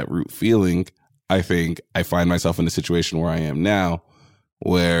investigated that root feeling, I think I find myself in the situation where I am now,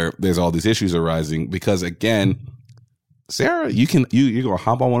 where there's all these issues arising. Because again, Sarah, you're gonna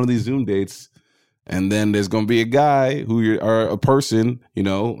hop on one of these Zoom dates, and then there's gonna be a guy or a person.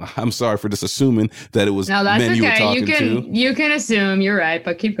 I'm sorry for just assuming that it was no, that's men okay. you were talking to. You can assume. You're right,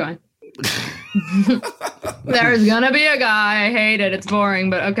 but keep going. There's gonna be a guy. I hate it. It's boring,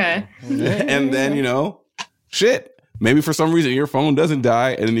 but okay. And then shit. Maybe for some reason your phone doesn't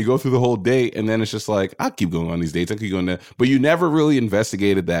die, and then you go through the whole date, and then it's just like, I'll keep going on these dates. I'll keep going there. But you never really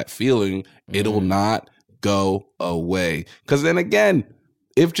investigated that feeling. It'll not go away. Because then again,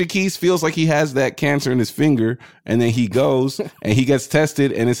 if Jaquise feels like he has that cancer in his finger, and then he goes and he gets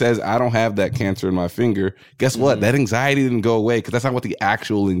tested and it says, I don't have that cancer in my finger, guess what? That anxiety didn't go away, because that's not what the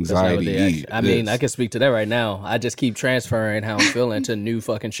actual anxiety is. I mean, I can speak to that right now. I just keep transferring how I'm feeling to new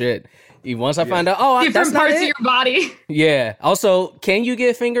fucking shit. Once I find out, different parts of your body. Yeah. Also, can you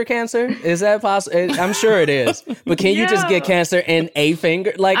get finger cancer? Is that possible? I'm sure it is. But can you just get cancer in a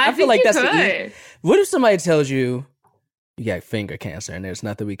finger? Like, I feel like that's what if somebody tells you you got finger cancer and there's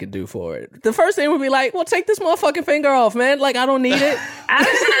nothing we can do for it? The first thing would be like, well, take this motherfucking finger off, man. Like, I don't need it.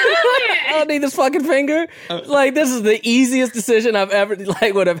 Absolutely. I don't need this fucking finger. Like, this is the easiest decision I've ever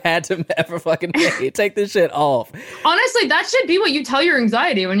would have had to ever fucking make. Take this shit off. Honestly, that should be what you tell your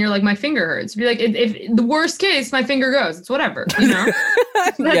anxiety when you're like, my finger hurts. Be like, if the worst case, my finger goes. It's whatever.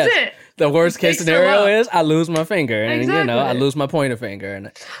 That's it. The worst case scenario is I lose my finger, and exactly. I lose my pointer finger.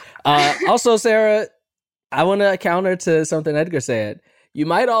 And also, Sarah, I want to counter to something Edgar said. You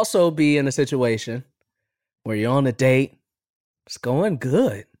might also be in a situation where you're on a date. It's going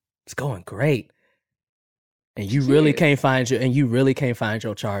good. It's going great. And you really can't find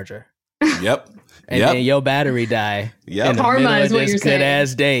your charger. Yep. And then your battery die. Yep. In the Karma middle is of what this you're saying. good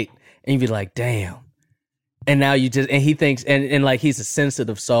ass date. And you be like, damn. And now you just, and he thinks, and like he's a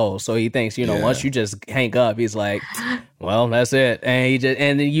sensitive soul. So he thinks, once you just hang up, he's like, well, that's it. And he just,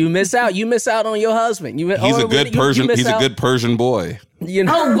 and then you miss out on your husband. He's a good Persian. He's a good Persian boy.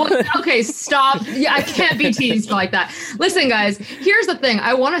 Okay, stop. Yeah, I can't be teased like that. Listen, guys, here's the thing.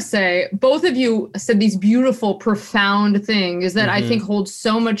 I want to say, both of you said these beautiful, profound things that I think hold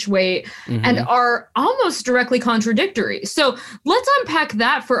so much weight and are almost directly contradictory. So let's unpack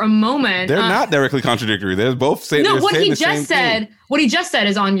that for a moment. They're not directly contradictory. They're both saying what he just said. Thing. What he just said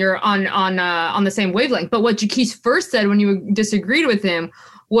is on the same wavelength. But what Jaquise first said when you disagreed with him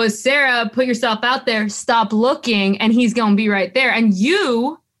was, Sarah, put yourself out there, stop looking, and he's going to be right there. And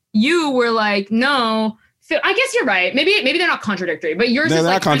you were like, no, I guess you're right. Maybe they're not contradictory, but yours They're is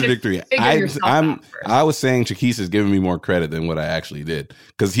not like contradictory. I was saying Chakis is giving me more credit than what I actually did,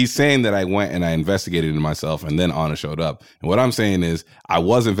 because he's saying that I went and I investigated into myself and then Anna showed up. And what I'm saying is I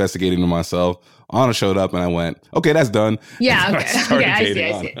was investigating into myself. Anna showed up and I went, okay, that's done. Yeah. Okay.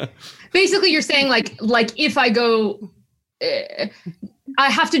 I see. Basically, you're saying like if I go, I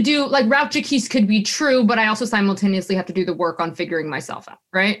have to do like Route Chakis could be true, but I also simultaneously have to do the work on figuring myself out,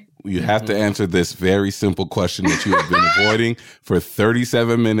 right? You have to answer this very simple question that you have been avoiding for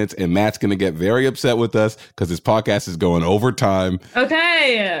 37 minutes, and Matt's going to get very upset with us because this podcast is going over time.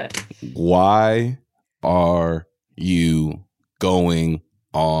 Okay. Why are you going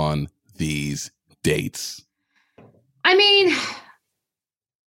on these dates? I mean,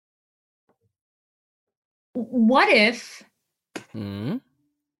 what if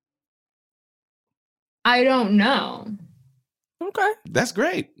I don't know? Okay. That's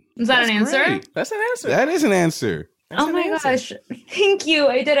great. Is that an answer? Great. That's an answer. That is an answer. That's Oh my an answer. gosh. Thank you.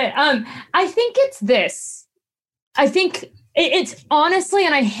 I did it. I think it's this. I think it's honestly,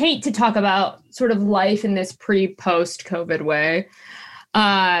 and I hate to talk about sort of life in this pre-post COVID way.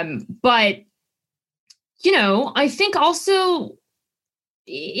 But you know, I think also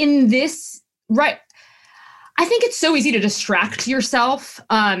in this, right, I think it's so easy to distract yourself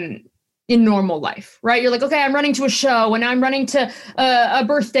in normal life, right? You're like, okay, I'm running to a show and I'm running to a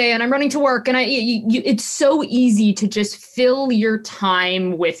birthday and I'm running to work. And it's so easy to just fill your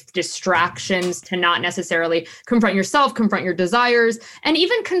time with distractions, to not necessarily confront yourself, confront your desires, and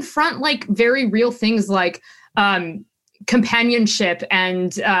even confront like very real things like companionship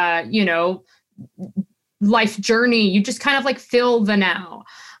and, life journey. You just kind of like fill the now.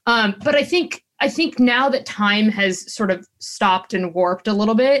 But I think now that time has sort of stopped and warped a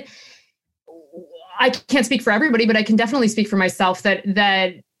little bit, I can't speak for everybody, but I can definitely speak for myself that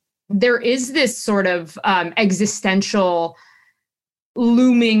there is this sort of existential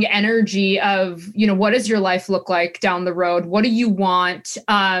looming energy of, what does your life look like down the road? What do you want?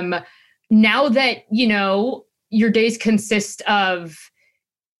 Now that, your days consist of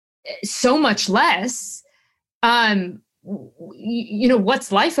so much less,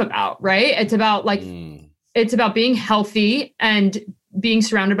 what's life about, right? It's about it's about being healthy and being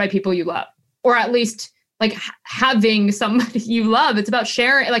surrounded by people you love, or at least like having somebody you love. It's about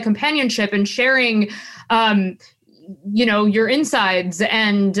sharing, like companionship and sharing, your insides,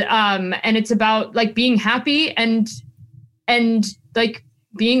 and it's about like being happy and like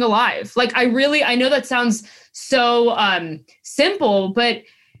being alive. Like I know that sounds so simple, but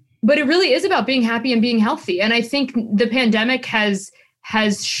it really is about being happy and being healthy. And I think the pandemic has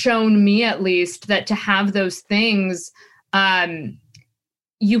shown me, at least, that to have those things,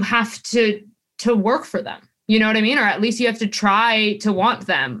 you have to work for them. You know what I mean? Or at least you have to try to want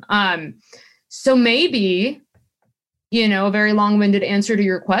them. So maybe, a very long-winded answer to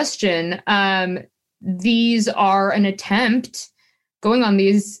your question, these are an attempt, going on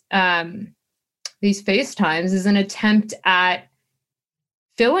these FaceTimes is an attempt at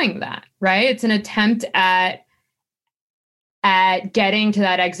filling that, right? It's an attempt at getting to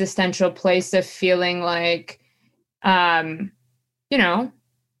that existential place of feeling like, I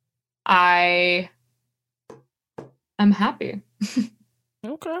am happy.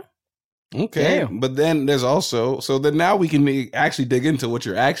 Okay. Damn. But then there's also, so then now we can actually dig into what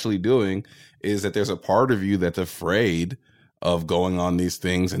you're actually doing, is that there's a part of you that's afraid of going on these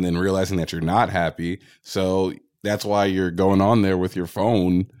things and then realizing that you're not happy. So that's why you're going on there with your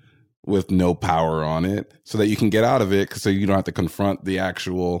phone with no power on it, so that you can get out of it, so you don't have to confront the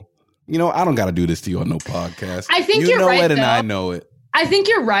actual, I don't got to do this to you on no podcast. I think you're right, You know it, and though. I know it. I think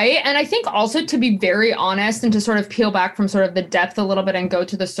you're right. And I think also, to be very honest and to sort of peel back from sort of the depth a little bit and go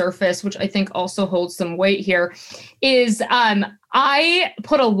to the surface, which I think also holds some weight here, is I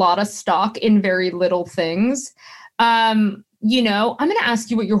put a lot of stock in very little things. I'm going to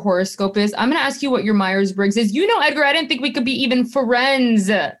ask you what your horoscope is. I'm going to ask you what your Myers-Briggs is. Edgar, I didn't think we could be even friends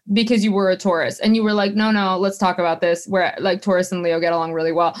because you were a Taurus. And you were like, no, let's talk about this. Where like Taurus and Leo get along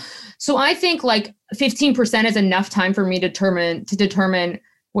really well. So I think like 15% is enough time for me to determine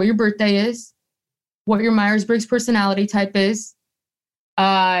what your birthday is, what your Myers-Briggs personality type is.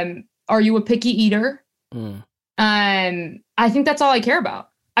 Are you a picky eater? I think that's all I care about.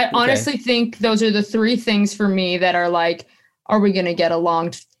 I honestly think those are the three things for me that are like, are we going to get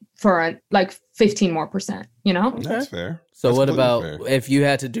along for like 15 more %, That's fair. So That's what about fair. if you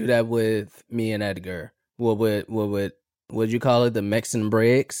had to do that with me and Edgar? What would you call it? The Mexican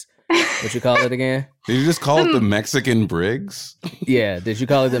Briggs? What you call it again? Did you just call it the Mexican Briggs? Yeah. Did you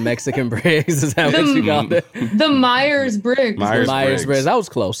call it the Mexican Briggs? Is that what you called it? The Myers-Briggs. Myers-Briggs. That was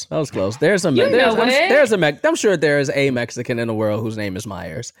close. There's a I'm sure there is a Mexican in the world whose name is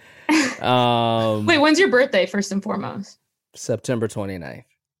Myers. Wait, when's your birthday, first and foremost? September 29th.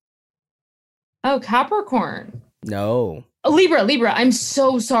 Oh, Capricorn. No. Libra. I'm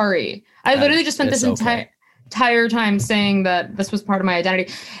so sorry. I literally just spent this entire time saying that this was part of my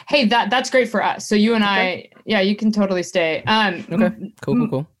identity. Hey, that's great for us. So you and I, you can totally stay. Okay.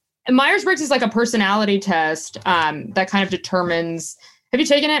 Cool. Myers-Briggs is like a personality test that kind of determines. Have you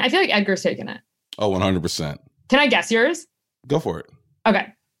taken it? I feel like Edgar's taken it. Oh, 100%. Can I guess yours? Go for it. Okay.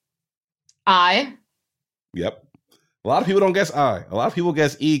 I. Yep. A lot of people don't guess I. A lot of people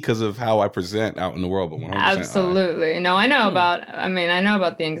guess E because of how I present out in the world, but 100% Absolutely. I. No, I know about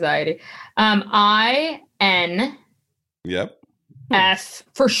the anxiety. I-N. Yep. F.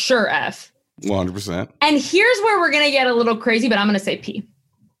 For sure F. 100%. And here's where we're going to get a little crazy, but I'm going to say P.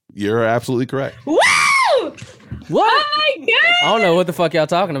 You're absolutely correct. Woo! What? Oh my God! I don't know what the fuck y'all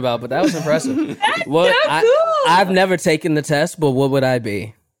talking about, but that was impressive. That's so cool! I've never taken the test, but what would I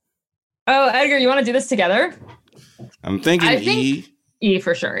be? Oh, Edgar, you want to do this together? I'm thinking E. E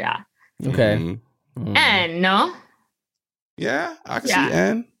for sure, yeah. Okay. Mm-hmm. N, no? Yeah, I can see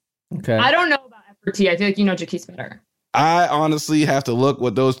N. Okay. I don't know about F or T. I feel like you know Jaquise better. I honestly have to look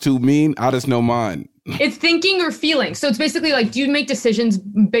what those two mean. I just know mine. It's thinking or feeling. So it's basically like, do you make decisions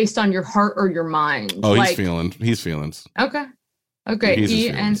based on your heart or your mind? Oh, like, he's feelings. Okay. E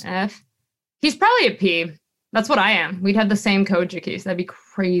and F. He's probably a P. That's what I am. We'd have the same code, Jaquise. That'd be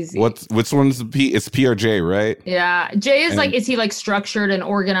crazy. Which one's the P? It's P or J, right? Yeah. J is is he like structured and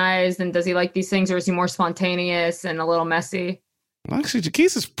organized, and does he like these things, or is he more spontaneous and a little messy? Actually,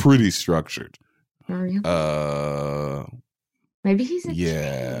 Jaquise is pretty structured. Are you? Maybe he's a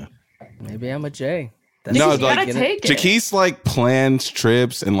J. Maybe I'm a J. No, take Jaquise like plans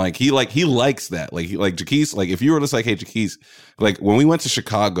trips and he likes that. Like Jaquise, like if you were just like, hey, Jaquise, like when we went to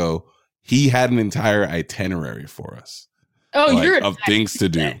Chicago, he had an entire itinerary for us. Oh, of things to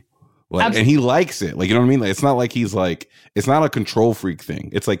do. Like, and he likes it. Like, you know what I mean? Like, it's not like he's like, it's not a control freak thing.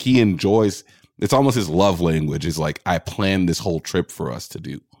 It's like he enjoys, it's almost his love language is like, I planned this whole trip for us to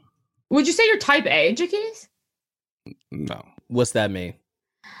do. Would you say you're type A, Jaquise? No. What's that mean?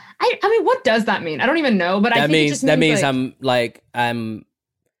 I mean, what does that mean? I don't even know, but I think it just means like, I'm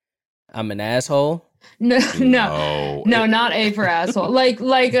an asshole. No, not A for asshole. Like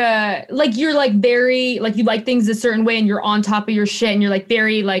you're like very like you like things a certain way and you're on top of your shit and you're like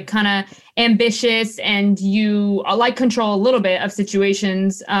very like kind of ambitious and you like control a little bit of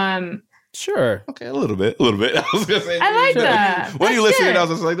situations. Sure. Okay, a little bit. I was gonna say. I like that. When you listening, I was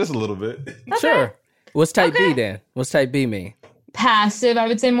just like, just a little bit. Okay. Sure. What's type B then? What's type B mean? Passive, I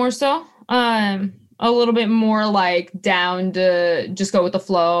would say more so. A little bit more like down to just go with the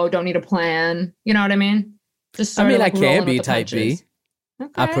flow. Don't need a plan. You know what I mean? Just sort of I like can be type punches. B.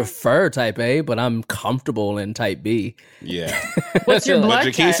 Okay. I prefer type A, but I'm comfortable in type B. Yeah. What's your blood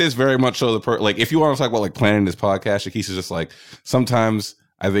But type? Jaquise is very much so like if you want to talk about like planning this podcast, Jaquise is just like sometimes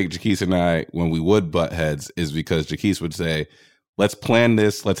I think Jaquise and I, when we would butt heads, is because Jaquise would say, let's plan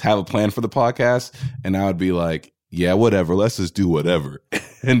this, let's have a plan for the podcast. And I would be like, yeah, whatever, let's just do whatever.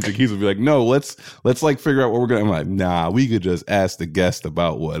 And Jaquise would be like, no, let's like figure out what we're gonna. I'm like, nah, we could just ask the guest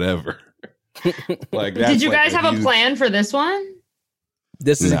about whatever. Like, did you guys have a plan for this one?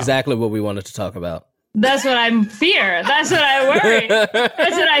 This is exactly what we wanted to talk about. That's what I fear. That's what I worry.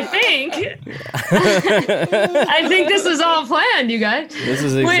 That's what I think. I think this was all planned, you guys. This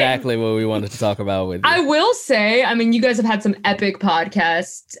is exactly what we wanted to talk about with you. I will say, I mean, you guys have had some epic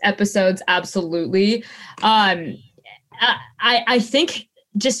podcast episodes, absolutely. I think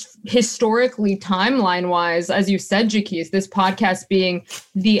just historically, timeline-wise, as you said, Jaquise, this podcast being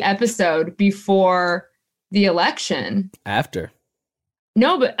the episode before the election. After.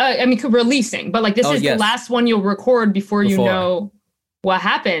 No, but I mean, releasing. But like, this is the last one you'll record before you know what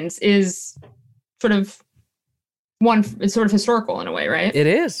happens. Is sort of it's sort of historical in a way, right? It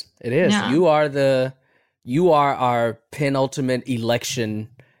is. It is. Yeah. You are our penultimate election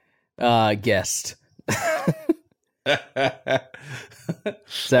guest. Is that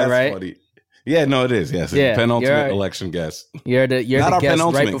right? Funny. Yeah, no, it is. Yes, it's penultimate election guest. You're the guest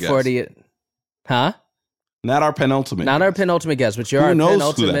right before the. Huh? Not our penultimate. Not our penultimate guest, but you're our penultimate. Who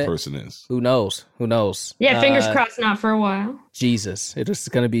knows who that person is? Who knows? Yeah, fingers crossed, not for a while. Jesus. It is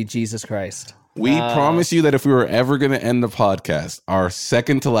going to be Jesus Christ. We promise you that if we were ever going to end the podcast, our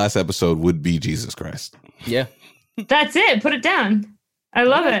second to last episode would be Jesus Christ. Yeah. That's it. Put it down. I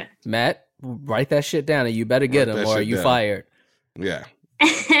love it. Matt, write that shit down and you better get him or are you fired? Yeah.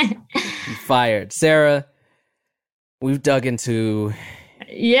 Fired. Sarah, we've dug into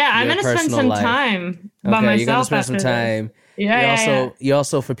Yeah, I'm your gonna spend personal some time. time by Okay, myself. you're gonna spend some after this. time. Yeah, You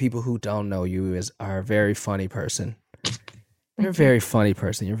also, for people who don't know you, are a very funny person. You're a very funny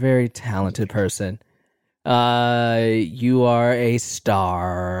person. You're a very talented person. You are a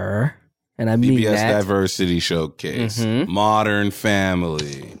star, and I mean CBS that. Diversity Showcase, Modern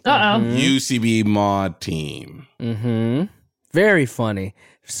Family, Uh oh. UCB Mod Team. Very funny.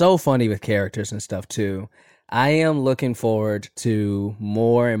 So funny with characters and stuff too. I am looking forward to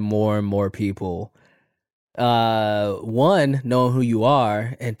more and more and more people. One, knowing who you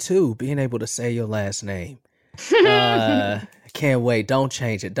are, and two, being able to say your last name. I can't wait. Don't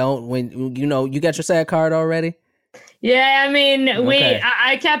change it. Don't when you got your SAG card already? Yeah, I mean, Okay.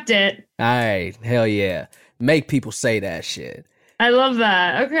 I kept it. All right, hell yeah. Make people say that shit. I love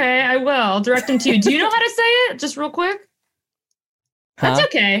that. Okay, I will. Direct them to you. Do you know how to say it? Just real quick. That's Huh?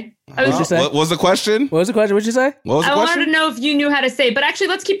 okay. What'd you say? What was the question? What was the question? What'd you say? What was the I wanted question? to know if you knew how to say it, but actually,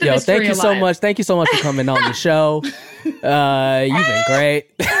 let's keep the Yo, mystery thank you so alive. much. Thank you so much for coming on the show. You've been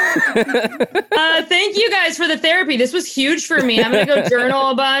great. Thank you guys for the therapy. This was huge for me. I'm gonna go journal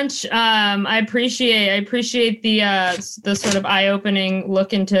a bunch. I appreciate the sort of eye-opening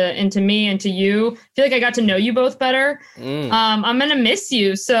look into me and to you. I feel like I got to know you both better. I'm gonna miss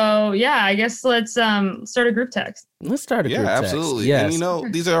you. So yeah, I guess let's start a group text. Let's start a group Yeah, text. absolutely. Yes.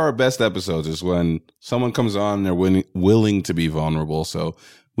 And these are our best episodes is when someone comes on and they're willing to be vulnerable. So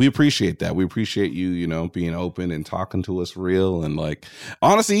we appreciate that. We appreciate you, being open and talking to us real. And like,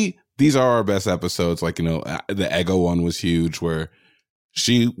 honestly, these are our best episodes. Like, the Ego one was huge where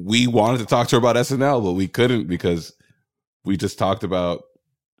we wanted to talk to her about SNL, but we couldn't because we just talked about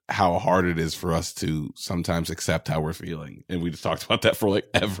how hard it is for us to sometimes accept how we're feeling. And we just talked about that for like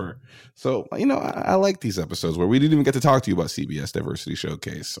ever. So, I like these episodes where we didn't even get to talk to you about CBS Diversity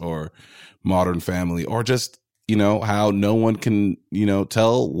Showcase or Modern Family or just, how no one can,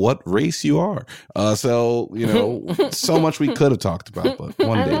 tell what race you are. So much we could have talked about, but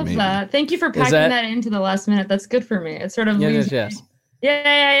one I day love maybe. that. Thank you for packing that into the last minute. That's good for me. It sort of leaves Yes.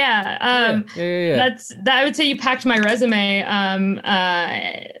 Yeah. Yeah. I would say you packed my resume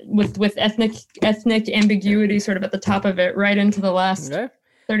with ethnic ambiguity sort of at the top of it, right into the last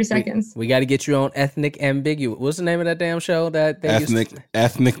 30 seconds. We got to get you on Ethnic Ambiguous. What's the name of that damn show that they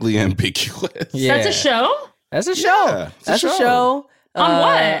Ethnically Ambiguous? Yeah. That's a show? That's a show. Yeah, it's a That's a show. show. On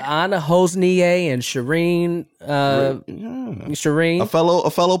what? Anna Hosnier and Shireen. Shireen. A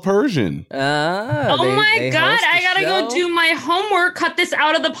fellow Persian. Oh my God, I gotta go do my homework. Cut this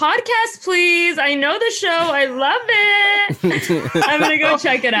out of the podcast, please. I know the show. I love it. I'm gonna go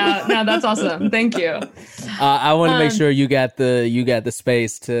check it out. No, that's awesome. Thank you. I want to make sure you got the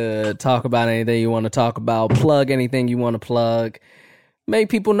space to talk about anything you want to talk about, plug anything you want to plug. Make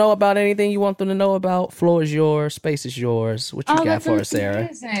people know about anything you want them to know about. Floor is yours. Space is yours. What you got for us, Sarah?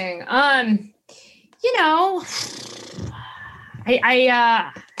 Amazing. I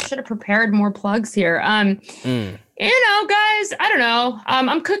should have prepared more plugs here. Guys, I don't know.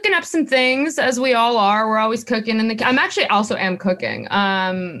 I'm cooking up some things as we all are. We're always cooking I'm actually also am cooking.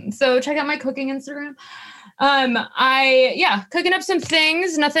 So check out my cooking Instagram. Cooking up some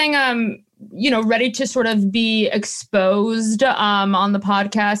things, nothing, ready to sort of be exposed, on the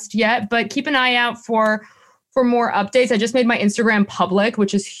podcast yet, but keep an eye out for more updates. I just made my Instagram public,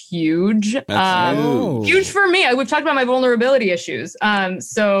 which is huge. That's huge. Huge for me. We've talked about my vulnerability issues.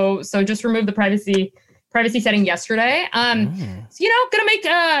 So just removed the privacy setting yesterday. Gonna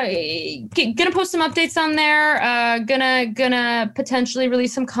post some updates on there. Gonna potentially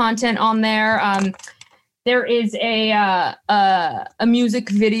release some content on there. There is a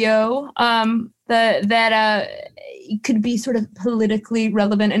music video that could be sort of politically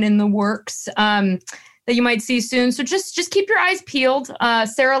relevant and in the works that you might see soon. So just keep your eyes peeled.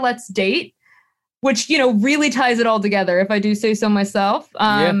 Sarah Let's Date, which really ties it all together, if I do say so myself.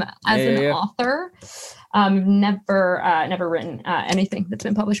 As an author, never written anything that's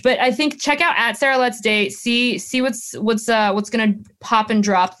been published, but I think check out at Sarah Let's Date. See what's gonna pop and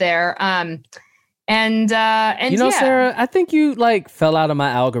drop there. Sarah, I think you fell out of my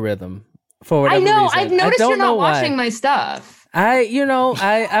algorithm for whatever reason. I've noticed you're not watching my stuff.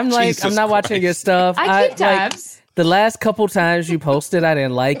 I'm Jesus not watching your stuff. I keep tabs. The last couple times you posted, I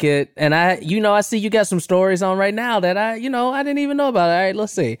didn't like it. And I see you got some stories on right now that I didn't even know about. All right,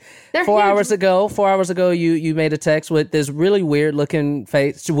 let's see. They're 4 huge. hours ago, you made a text with this really weird looking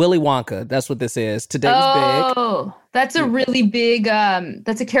face. Willy Wonka. That's what this is. Today's big. Oh, that's a really big,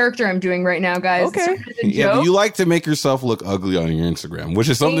 that's a character I'm doing right now, guys. Okay. It's sort of a Yeah, joke. but you like to make yourself look ugly on your Instagram, which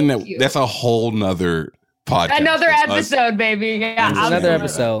is something Thank you. that's a whole nother podcast. Another It's us. episode, baby. Yeah, Another absolutely.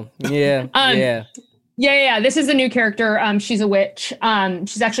 episode. Yeah. Yeah. Yeah. This is a new character. She's a witch.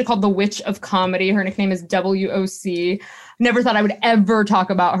 She's actually called the Witch of Comedy. Her nickname is WOC. Never thought I would ever talk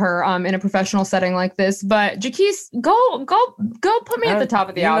about her in a professional setting like this. But Jaquise, go put me at the top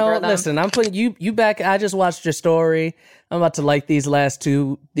of the algorithm. Listen, I'm putting you back. I just watched your story. I'm about to like these last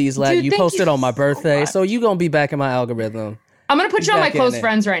two. You thank posted you on my so birthday, much. so you gonna be back in my algorithm. I'm gonna put you on my back in close it.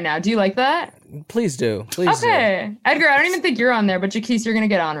 friends right now. Do you like that? Please do. Please do. Okay. Edgar, I don't even think you're on there, but Jaquise, you're gonna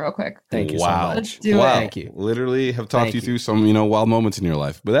get on real quick. Thank you Wow. so Let's much. do Wow. it. Thank you. Literally have talked Thank you you. through some, wild moments in your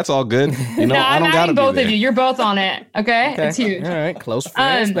life, but that's all good. You know, No, I I'm don't gotta adding be both there. of you. You're both on it. Okay? Okay. It's huge. All right, close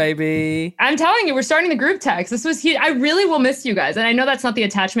friends, baby. I'm telling you, we're starting the group text. This was huge. I really will miss you guys. And I know that's not the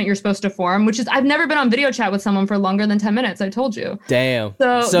attachment you're supposed to form, which is I've never been on video chat with someone for longer than 10 minutes. I told you. Damn.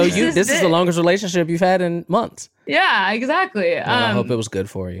 So this is the longest relationship you've had in months. Yeah, exactly. Well, I hope it was good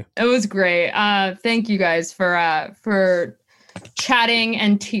for you. It was great. Thank you guys for chatting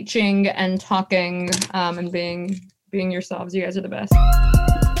and teaching and talking and being yourselves. You guys are the best.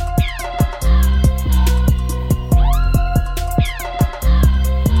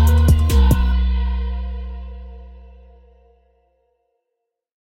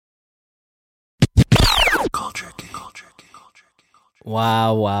 Culture King.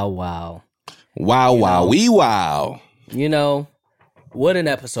 Wow. Wow, wow, wee wow. You know, what an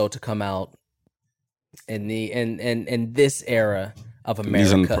episode to come out in this era of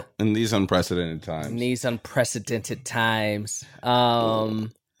America. In these unprecedented times. In these unprecedented times.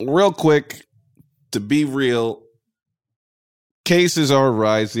 Real quick, to be real, cases are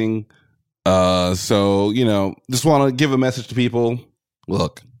rising. So, just want to give a message to people.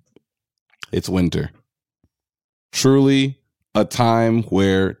 Look, it's winter. Truly a time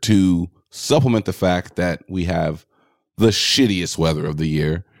where to supplement the fact that we have the shittiest weather of the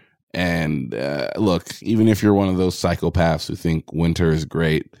year. And look, even if you're one of those psychopaths who think winter is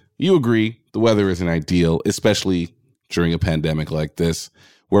great, you agree the weather isn't ideal, especially during a pandemic like this,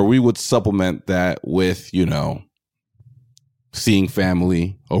 where we would supplement that with, seeing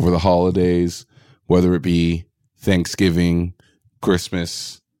family over the holidays, whether it be Thanksgiving,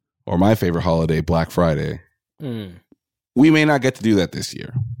 Christmas, or my favorite holiday, Black Friday. We may not get to do that this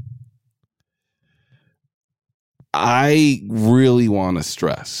year. I really want to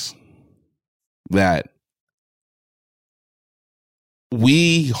stress that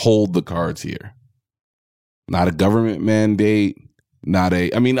we hold the cards here. Not a government mandate,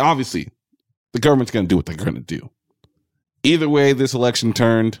 obviously, the government's going to do what they're going to do. Either way this election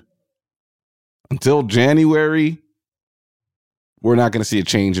turned, until January, we're not going to see a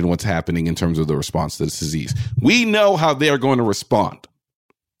change in what's happening in terms of the response to this disease. We know how they are going to respond.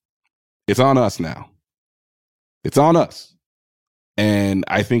 It's on us now. It's on us. And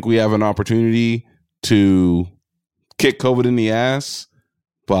I think we have an opportunity to kick COVID in the ass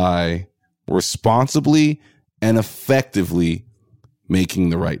by responsibly and effectively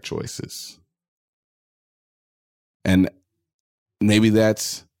making the right choices. And maybe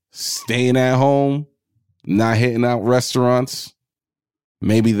that's staying at home, not hitting out restaurants.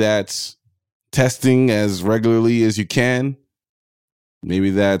 Maybe that's testing as regularly as you can.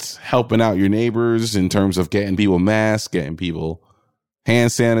 Maybe that's helping out your neighbors in terms of getting people masks, getting people hand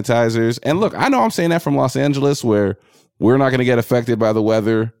sanitizers. And look, I know I'm saying that from Los Angeles, where we're not going to get affected by the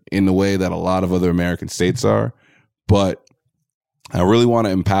weather in the way that a lot of other American states are. But I really want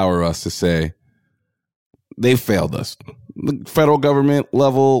to empower us to say they failed us. The federal government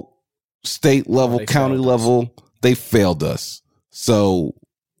level, state level, county level, they failed us. So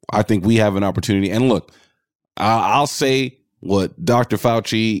I think we have an opportunity. And look, I'll say what Dr.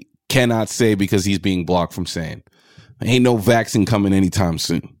 Fauci cannot say because he's being blocked from saying. Ain't no vaccine coming anytime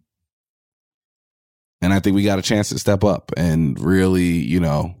soon. And I think we got a chance to step up and really,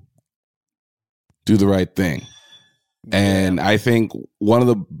 do the right thing. Yeah. And I think one of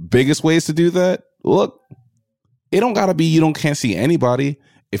the biggest ways to do that, look, it don't gotta be can't see anybody.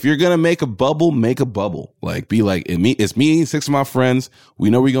 If you're gonna make a bubble, make a bubble. Like, be like, it's me and 6 of my friends. We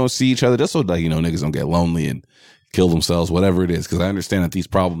know we're gonna see each other, just so that niggas don't get lonely and kill themselves, whatever it is. Because I understand that these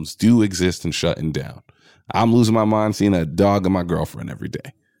problems do exist and shutting down. I'm losing my mind seeing a dog and my girlfriend every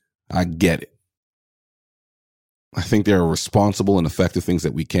day. I get it. I think there are responsible and effective things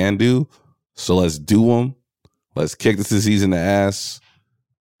that we can do. So let's do them. Let's kick this disease in the ass.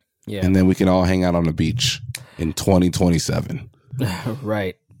 Yeah. And then we can all hang out on the beach in 2027.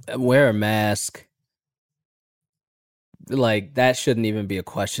 Right. Wear a mask. Like, that shouldn't even be a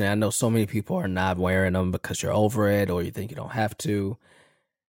question. I know so many people are not wearing them because you're over it or you think you don't have to.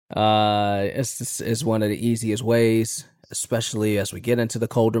 It's one of the easiest ways, especially as we get into the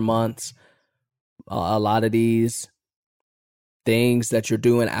colder months. A lot of these things that you're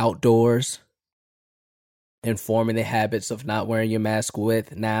doing outdoors and forming the habits of not wearing your mask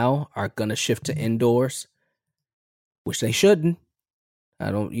with now are going to shift to indoors, which they shouldn't.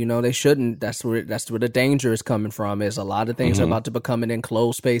 They shouldn't. That's where the danger is coming from, is a lot of things are about to become in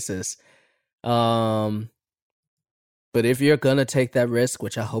enclosed spaces. But if you're going to take that risk,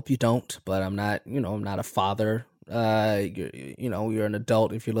 which I hope you don't, but I'm not a father. You're an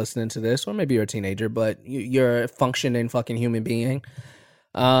adult if you're listening to this, or maybe you're a teenager, but you're a functioning fucking human being.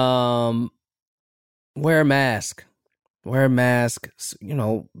 Wear a mask.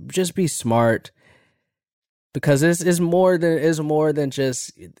 Just be smart, because this is more than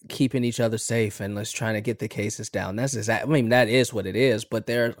just keeping each other safe and let's trying to get the cases down. That is what it is, but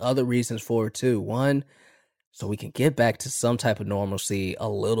there are other reasons for it too. One, so we can get back to some type of normalcy a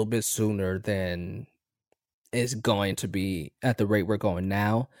little bit sooner than is going to be at the rate we're going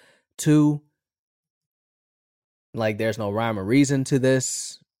now. Two, like, there's no rhyme or reason to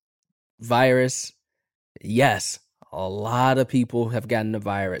this virus. Yes, a lot of people have gotten the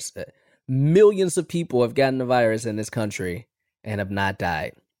virus. Millions of people have gotten the virus in this country and have not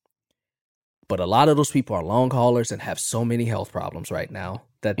died. But a lot of those people are long haulers and have so many health problems right now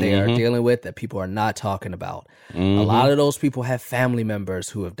that they are dealing with that people are not talking about. A lot of those people have family members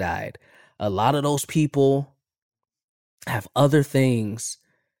who have died. A lot of those people have other things.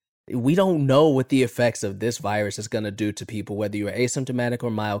 We don't know what the effects of this virus is going to do to people, whether you're asymptomatic or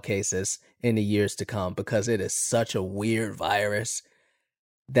mild cases, in the years to come, because it is such a weird virus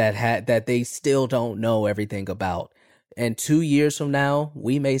that they still don't know everything about. And 2 years from now,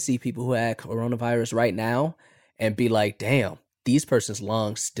 we may see people who had coronavirus right now and be like, damn, these person's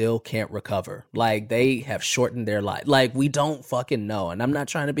lungs still can't recover. Like, they have shortened their life. Like, we don't fucking know. And I'm not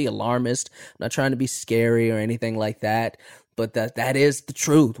trying to be alarmist. I'm not trying to be scary or anything like that. But that is the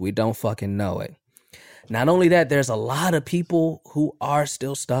truth. We don't fucking know it. Not only that, there's a lot of people who are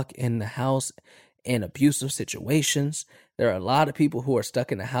still stuck in the house in abusive situations. There are a lot of people who are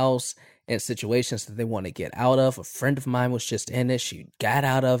stuck in the house in situations that they want to get out of. A friend of mine was just in it. She got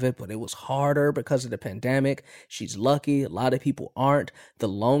out of it, but it was harder because of the pandemic. She's lucky. A lot of people aren't. The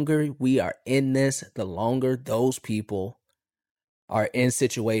longer we are in this, the longer those people are in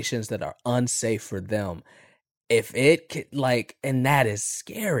situations that are unsafe for them. If it could, and that is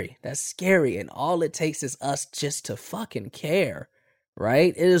scary. That's scary. And all it takes is us just to fucking care,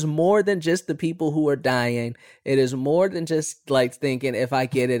 right? It is more than just the people who are dying. It is more than just thinking, if I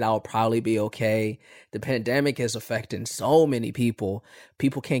get it, I'll probably be okay. The pandemic is affecting so many people.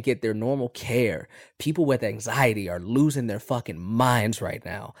 People can't get their normal care. People with anxiety are losing their fucking minds right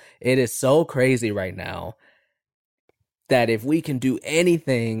now. It is so crazy right now that if we can do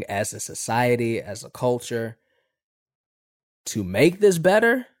anything as a society, as a culture, to make this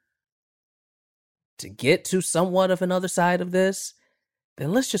better, to get to somewhat of another side of this,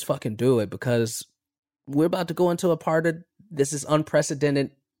 then let's just fucking do it, because we're about to go into a part of this is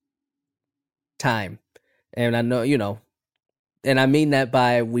unprecedented time. And I know, and I mean that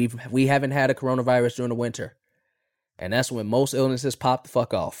by we haven't had a coronavirus during the winter. And that's when most illnesses pop the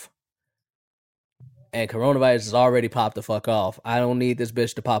fuck off. And coronavirus has already popped the fuck off. I don't need this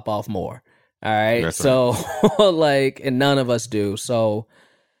bitch to pop off more. All right. That's so and none of us do. So,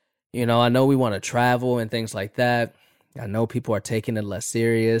 I know we want to travel and things like that. I know people are taking it less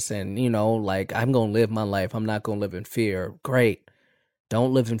serious, and, I'm going to live my life. I'm not going to live in fear. Great.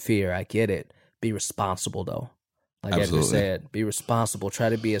 Don't live in fear. I get it. Be responsible, though. Like Edgar said, be responsible. Try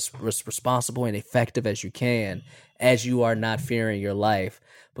to be as responsible and effective as you can, as you are not fearing your life,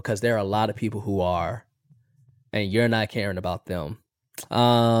 because there are a lot of people who are, and you're not caring about them.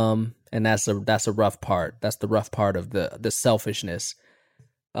 And that's a rough part. That's the rough part of the selfishness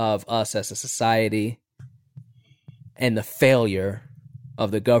of us as a society, and the failure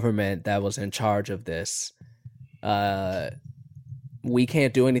of the government that was in charge of this. We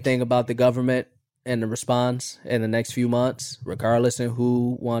can't do anything about the government and the response in the next few months, regardless of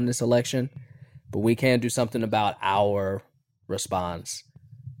who won this election. But we can do something about our response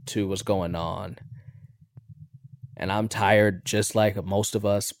to what's going on. And I'm tired, just like most of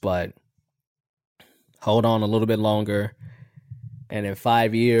us, but hold on a little bit longer. And in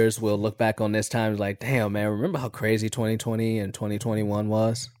 5 years, we'll look back on this time like, damn, man, remember how crazy 2020 and 2021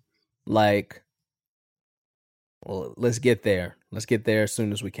 was? Well, let's get there. Let's get there as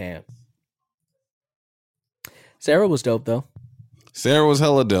soon as we can. Sarah was dope, though. Sarah was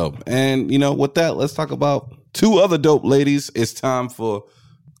hella dope. And, with that, let's talk about two other dope ladies. It's time for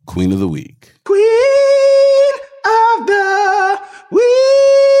Queen of the Week. Queen of the Week.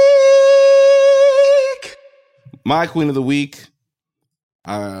 My Queen of the Week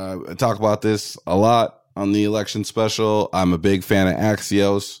I talk about this a lot on the election special. I'm a big fan of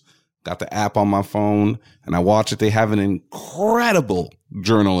Axios. Got the app on my phone and I watch it. They have an incredible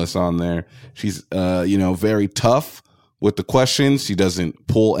journalist on there. She's, very tough with the questions. She doesn't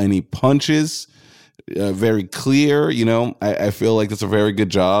pull any punches. Very clear. I feel like that's a very good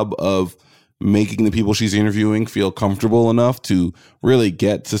job of making the people she's interviewing feel comfortable enough to really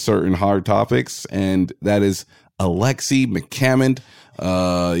get to certain hard topics. And that is Alexi McCammond,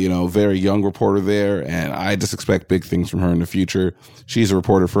 very young reporter there. And I just expect big things from her in the future. She's a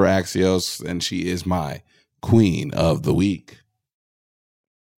reporter for Axios and she is my queen of the week.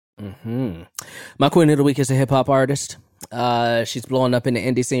 Mm-hmm. My queen of the week is a hip hop artist. She's blowing up in the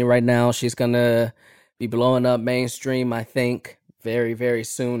indie scene right now. She's going to be blowing up mainstream, I think, very, very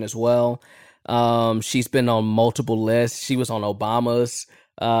soon as well. She's been on multiple lists. She was on Obama's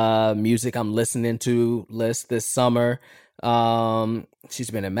music I'm listening to list this summer. She's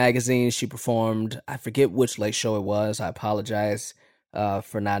been in magazines. She performed, I forget which late show it was. I apologize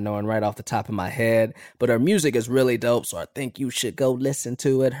for not knowing right off the top of my head. But her music is really dope, so I think you should go listen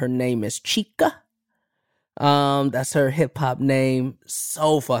to it. Her name is Chica. That's her hip hop name.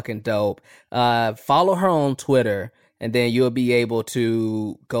 So fucking dope. Follow her on Twitter, and then you'll be able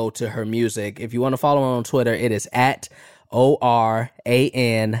to go to her music. If you want to follow her on Twitter, it is at ORANICUHH.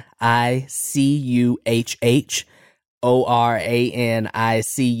 ORANICUHH.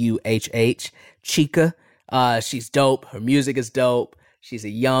 Chica. She's dope. Her music is dope. She's a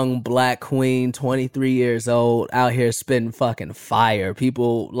young black queen, 23 years old, out here spitting fucking fire.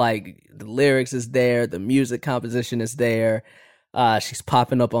 People like the lyrics is there, the music composition is there. She's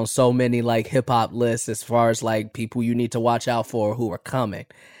popping up on so many like hip hop lists as far as like people you need to watch out for who are coming.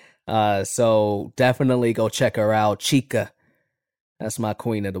 So definitely go check her out. Chica. That's my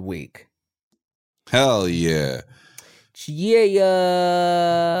queen of the week. Hell yeah.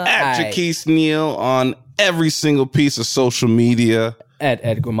 Yeah. At Jaquise Neal on every single piece of social media. At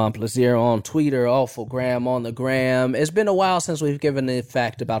Edgar Montplaisir on Twitter, Awfulgram on the gram. It's been a while since we've given the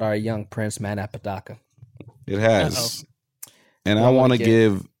fact about our young prince, Matt Apodaca. It has. Uh-oh. And I want to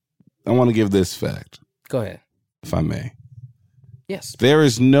give this fact. Go ahead. If I may. Yes. There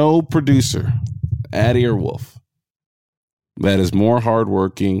is no producer at Earwolf that is more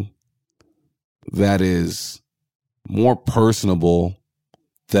hardworking, that is more personable,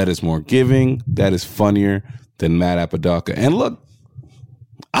 that is more giving, that is funnier than Matt Apodaca. And look,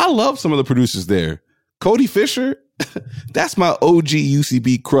 I love some of the producers there. Cody Fisher, that's my OG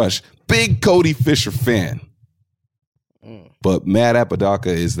UCB crush. Big Cody Fisher fan. But Matt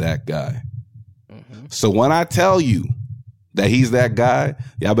Apodaca is that guy. Mm-hmm. So when I tell you that he's that guy,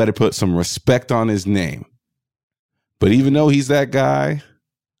 y'all better put some respect on his name. But even though he's that guy,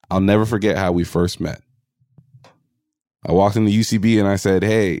 I'll never forget how we first met. I walked into UCB and I said,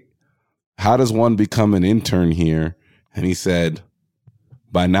 hey, how does one become an intern here? And he said,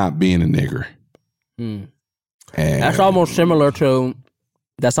 by not being a nigger. And that's almost similar to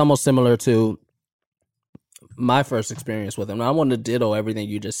my first experience with him. I want to ditto everything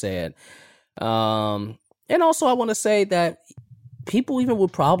you just said. And also I want to say that people even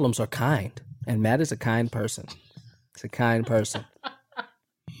with problems are kind. And Matt is a kind person. He's a kind person.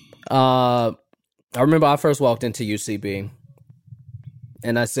 I remember I first walked into UCB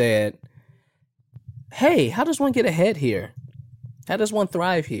and I said, hey, how does one get ahead here? How does one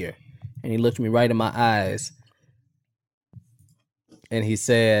thrive here? And he looked me right in my eyes and he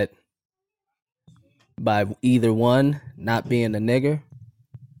said, by either one, not being a nigger,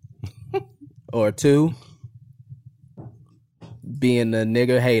 or two, being a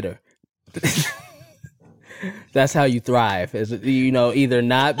nigger hater. That's how you thrive. Is either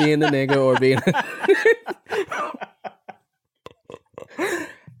not being a nigger or being.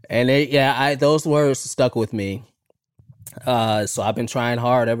 And those words stuck with me. So I've been trying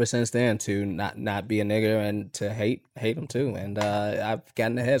hard ever since then to not be a nigger and to hate them too. And I've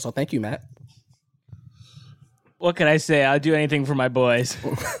gotten ahead. So thank you, Matt. What can I say? I'll do anything for my boys.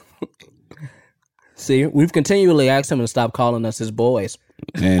 See, we've continually asked him to stop calling us his boys.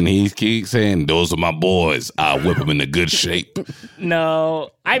 And he keeps saying, those are my boys. I'll whip them into good shape. No,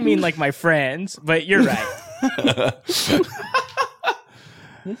 I mean like my friends, but you're right.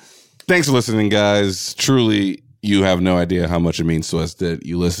 Thanks for listening, guys. Truly, you have no idea how much it means to us that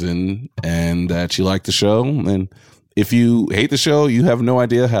you listen and that you like the show. And if you hate the show, you have no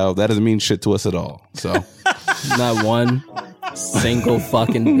idea how that doesn't mean shit to us at all. So, not one single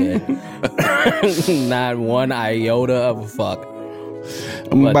fucking bit. Not one iota of a fuck.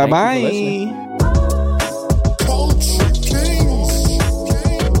 Bye-bye.